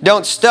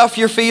 Don't stuff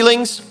your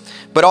feelings,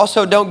 but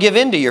also don't give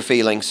in to your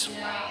feelings.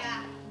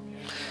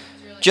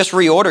 Just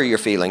reorder your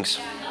feelings.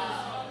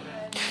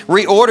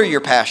 Reorder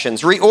your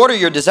passions. Reorder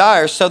your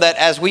desires so that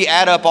as we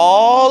add up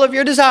all of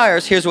your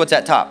desires, here's what's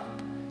at top.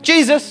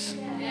 Jesus.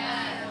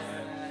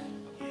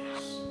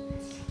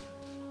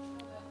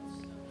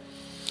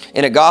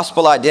 In a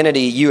gospel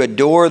identity, you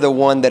adore the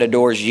one that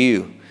adores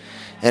you,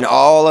 and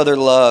all other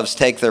loves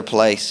take their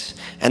place,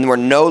 and we're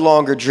no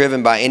longer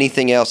driven by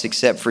anything else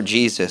except for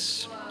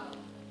Jesus.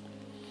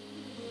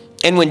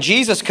 And when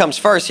Jesus comes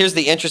first, here's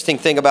the interesting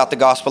thing about the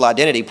gospel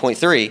identity, point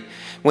 3.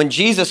 When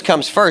Jesus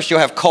comes first,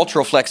 you'll have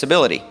cultural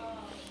flexibility.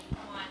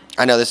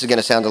 I know this is going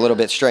to sound a little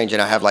bit strange,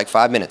 and I have like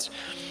 5 minutes.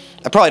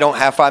 I probably don't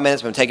have 5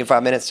 minutes, but I'm taking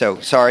 5 minutes, so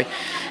sorry.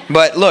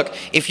 But look,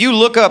 if you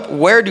look up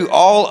where do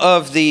all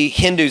of the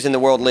Hindus in the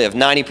world live,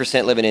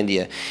 90% live in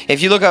India.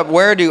 If you look up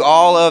where do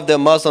all of the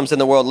Muslims in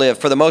the world live,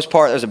 for the most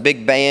part, there's a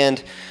big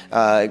band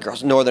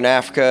across Northern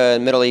Africa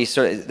and Middle East.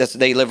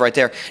 They live right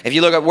there. If you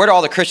look up where do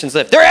all the Christians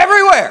live, they're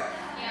everywhere.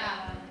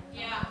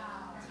 Yeah.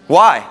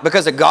 Why?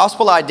 Because a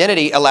gospel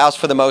identity allows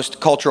for the most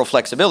cultural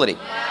flexibility.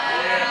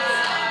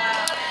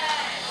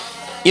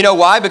 You know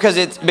why? Because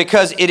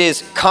it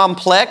is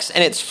complex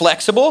and it's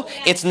flexible.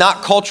 It's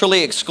not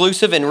culturally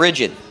exclusive and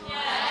rigid.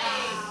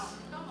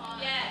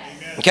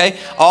 Okay?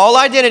 All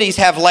identities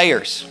have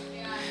layers.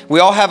 We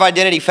all have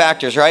identity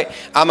factors, right?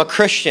 I'm a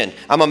Christian.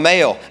 I'm a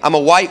male. I'm a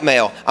white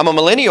male. I'm a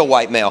millennial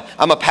white male.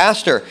 I'm a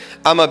pastor.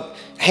 I'm a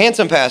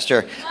handsome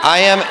pastor.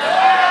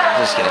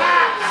 Just kidding.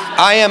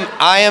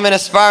 I am an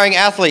aspiring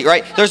athlete,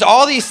 right? There's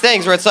all these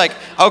things where it's like,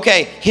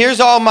 okay, here's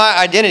all my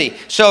identity.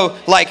 So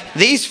like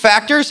these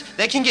factors,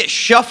 they can get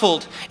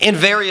shuffled in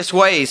various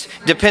ways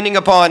depending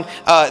upon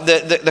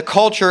the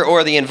culture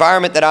or the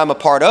environment that I'm a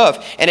part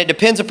of. And it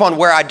depends upon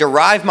where I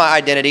derive my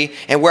identity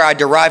and where I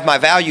derive my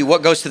value,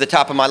 what goes to the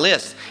top of my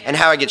list and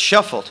how it gets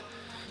shuffled.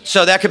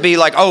 So that could be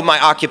like, oh,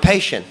 my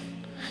occupation.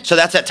 So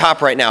that's at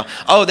top right now.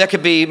 Oh, that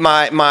could be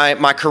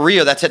my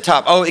career. That's at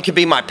top. Oh, it could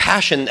be my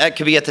passion. That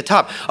could be at the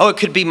top. Oh, it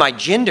could be my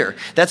gender.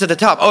 That's at the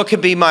top. Oh, it could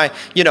be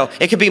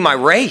it could be my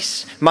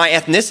race, my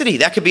ethnicity.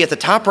 That could be at the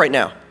top right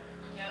now.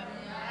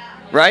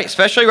 Right?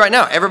 Especially right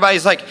now.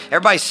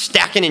 Everybody's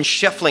stacking and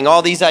shuffling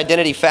all these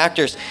identity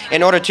factors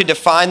in order to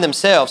define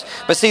themselves.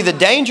 But see, the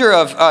danger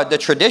of the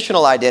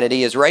traditional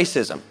identity is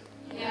racism.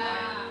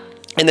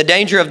 And the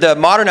danger of the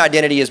modern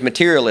identity is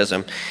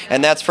materialism.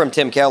 And that's from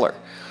Tim Keller.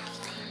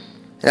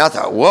 And I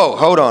thought, whoa,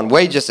 hold on,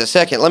 wait just a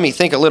second. Let me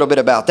think a little bit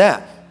about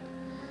that.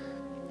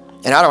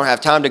 And I don't have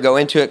time to go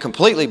into it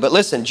completely, but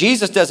listen,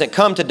 Jesus doesn't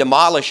come to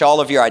demolish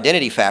all of your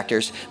identity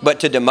factors,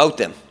 but to demote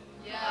them.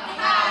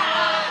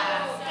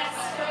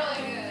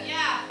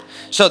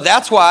 So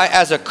that's why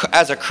as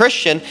a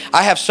Christian,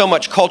 I have so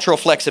much cultural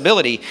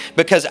flexibility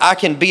because I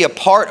can be a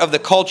part of the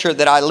culture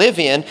that I live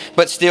in,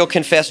 but still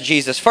confess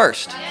Jesus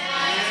first.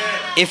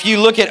 If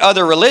you look at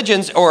other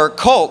religions or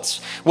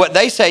cults, what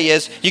they say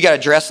is you got to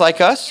dress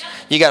like us,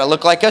 you got to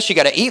look like us, you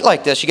got to eat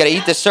like this, you got to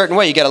eat this certain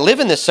way, you got to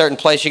live in this certain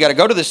place, you got to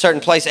go to this certain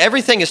place.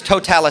 Everything is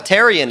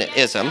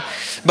totalitarianism.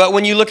 But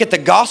when you look at the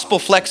gospel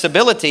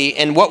flexibility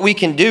and what we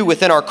can do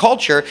within our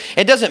culture,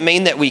 it doesn't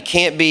mean that we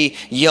can't be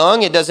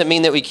young. It doesn't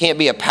mean that we can't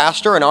be a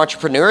pastor, an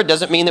entrepreneur. It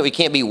doesn't mean that we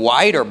can't be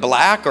white or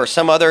black or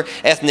some other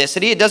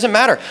ethnicity. It doesn't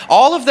matter.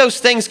 All of those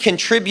things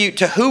contribute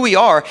to who we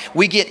are.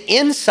 We get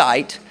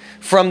insight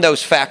from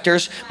those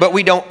factors, but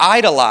we don't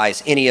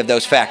idolize any of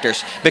those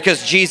factors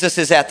because Jesus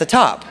is at the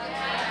top.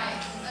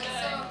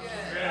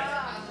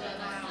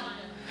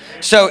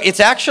 So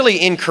it's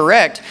actually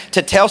incorrect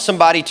to tell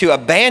somebody to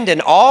abandon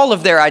all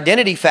of their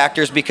identity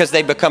factors because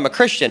they become a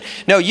Christian.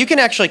 No, you can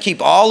actually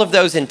keep all of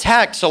those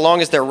intact so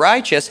long as they're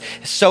righteous,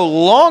 so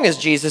long as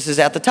Jesus is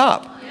at the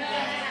top.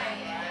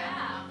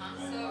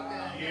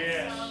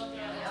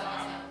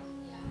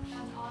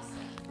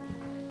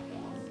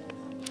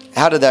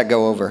 How did that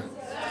go over?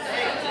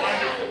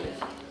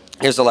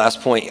 Here's the last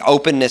point,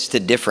 openness to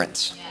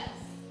difference.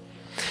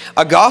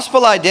 A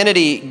gospel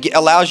identity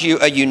allows you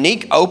a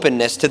unique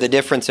openness to the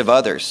difference of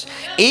others.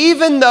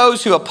 Even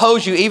those who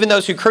oppose you, even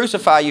those who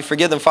crucify you,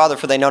 forgive them, Father,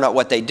 for they know not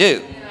what they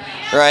do.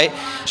 Right?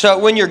 So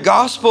when your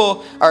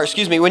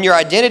when your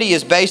identity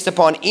is based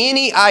upon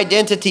any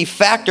identity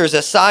factors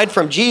aside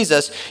from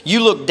Jesus,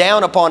 you look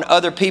down upon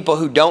other people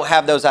who don't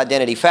have those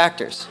identity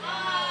factors.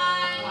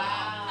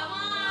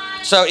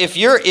 So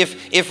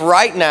if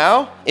right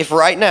now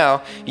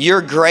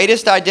your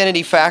greatest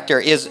identity factor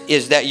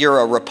is that you're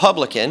a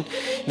Republican,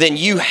 then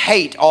you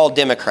hate all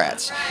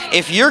Democrats.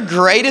 If your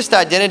greatest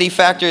identity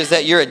factor is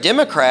that you're a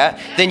Democrat,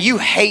 then you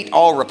hate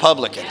all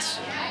Republicans.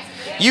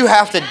 You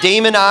have to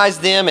demonize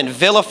them and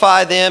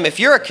vilify them. If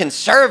you're a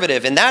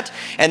conservative and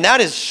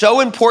that is so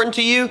important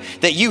to you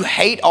that you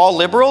hate all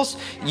liberals,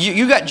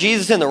 you got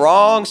Jesus in the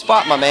wrong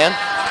spot, my man.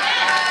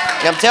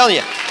 I'm telling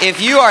you, if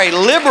you are a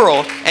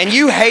liberal and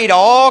you hate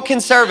all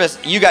conservatives,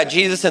 you got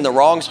Jesus in the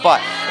wrong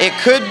spot. It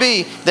could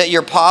be that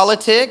your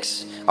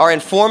politics are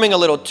informing a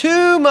little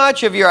too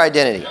much of your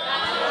identity.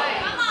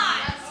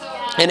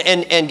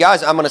 And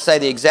guys, I'm going to say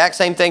the exact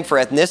same thing for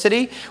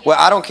ethnicity. Well,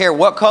 I don't care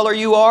what color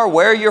you are,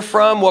 where you're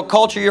from, what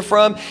culture you're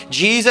from.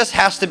 Jesus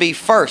has to be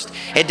first.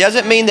 It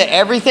doesn't mean that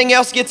everything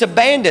else gets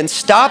abandoned.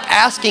 Stop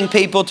asking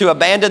people to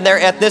abandon their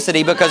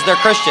ethnicity because they're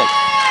Christian.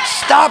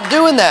 Stop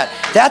doing that.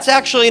 That's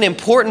actually an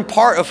important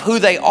part of who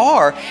they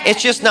are.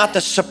 It's just not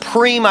the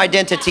supreme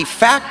identity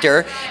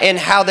factor in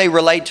how they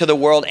relate to the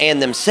world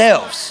and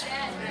themselves.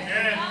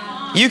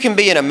 You can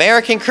be an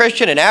American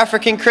Christian, an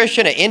African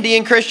Christian, an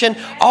Indian Christian.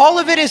 All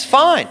of it is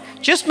fine.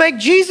 Just make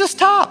Jesus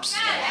tops.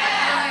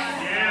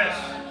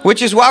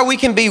 Which is why we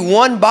can be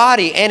one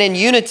body and in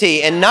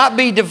unity and not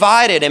be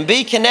divided and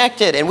be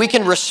connected. And we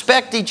can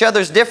respect each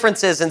other's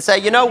differences and say,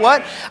 you know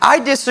what? I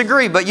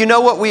disagree, but you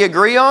know what we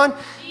agree on?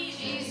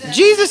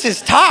 Jesus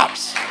is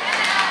tops.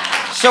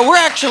 So we're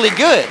actually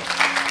good.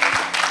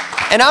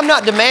 And I'm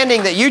not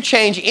demanding that you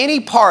change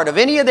any part of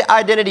any of the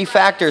identity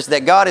factors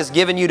that God has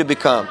given you to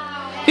become.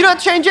 You don't have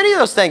to change any of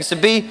those things to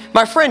be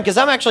my friend, because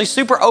I'm actually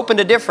super open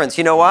to difference.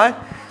 You know why?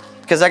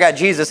 Because I got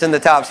Jesus in the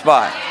top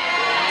spot.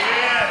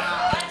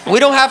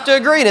 We don't have to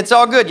agree, and it's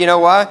all good. You know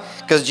why?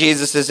 Because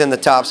Jesus is in the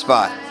top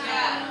spot.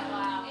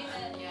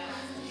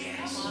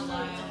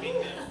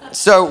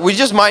 So we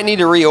just might need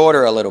to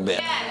reorder a little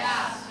bit.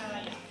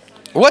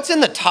 What's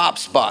in the top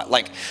spot?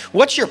 Like,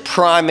 what's your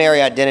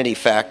primary identity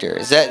factor?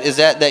 Is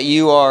that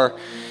you are,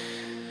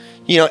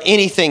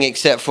 anything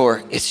except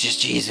for it's just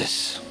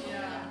Jesus?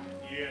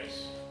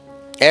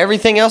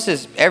 Everything else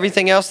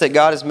that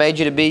God has made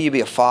you to be. You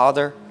be a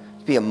father,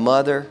 you be a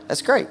mother.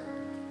 That's great.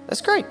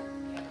 That's great.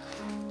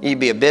 You could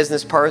be a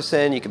business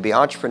person. You could be an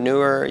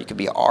entrepreneur. You could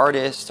be an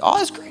artist. Oh,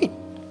 that's great.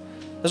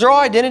 Those are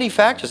all identity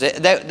factors.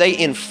 They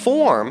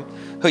inform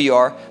who you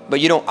are, but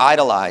you don't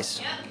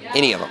idolize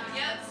any of them.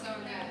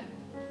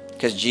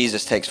 Because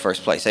Jesus takes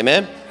first place.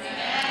 Amen?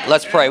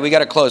 Let's pray. We got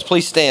to close.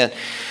 Please stand.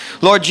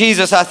 Lord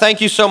Jesus, I thank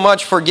you so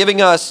much for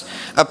giving us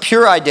a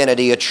pure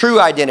identity, a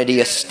true identity,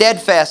 a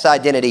steadfast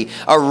identity,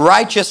 a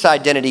righteous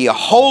identity, a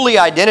holy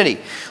identity.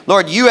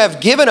 Lord, you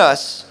have given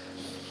us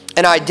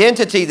an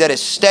identity that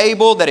is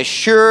stable, that is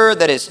sure,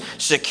 that is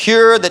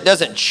secure, that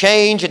doesn't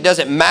change. It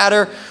doesn't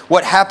matter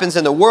what happens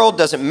in the world,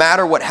 doesn't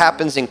matter what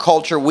happens in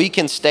culture. We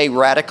can stay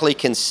radically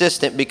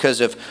consistent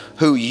because of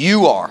who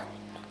you are.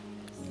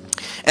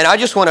 And I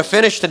just want to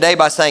finish today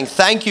by saying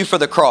thank you for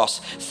the cross.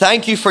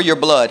 Thank you for your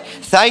blood.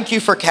 Thank you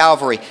for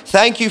Calvary.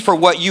 Thank you for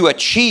what you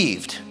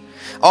achieved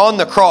on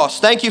the cross.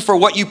 Thank you for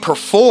what you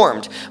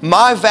performed.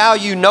 My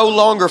value no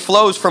longer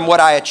flows from what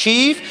I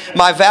achieve.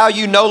 My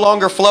value no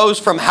longer flows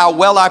from how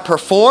well I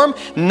perform.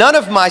 None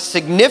of my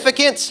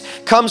significance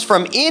comes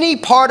from any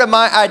part of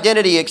my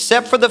identity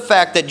except for the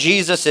fact that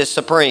Jesus is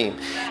supreme.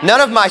 None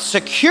of my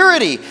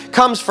security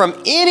comes from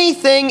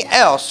anything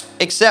else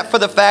except for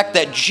the fact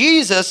that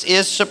Jesus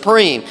is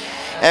supreme.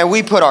 And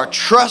we put our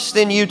trust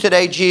in you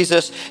today,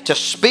 Jesus, to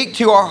speak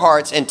to our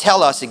hearts and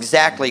tell us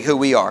exactly who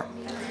we are.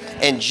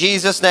 In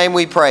Jesus' name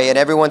we pray. And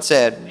everyone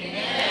said,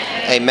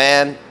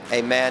 amen,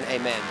 amen,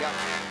 amen.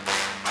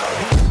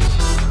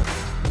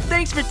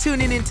 Thanks for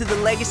tuning into the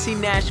Legacy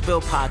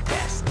Nashville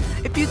podcast.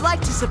 If you'd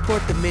like to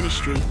support the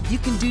ministry, you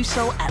can do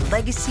so at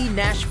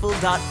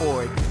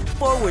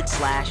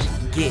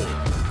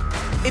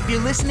legacynashville.org/give. If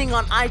you're listening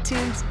on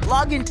iTunes,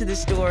 log into the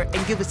store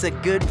and give us a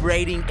good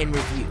rating and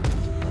review.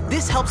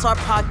 This helps our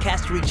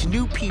podcast reach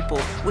new people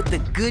with the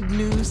good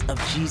news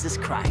of Jesus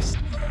Christ.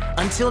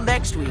 Until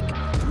next week,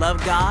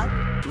 love God,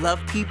 love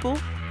people,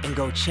 and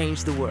go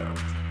change the world.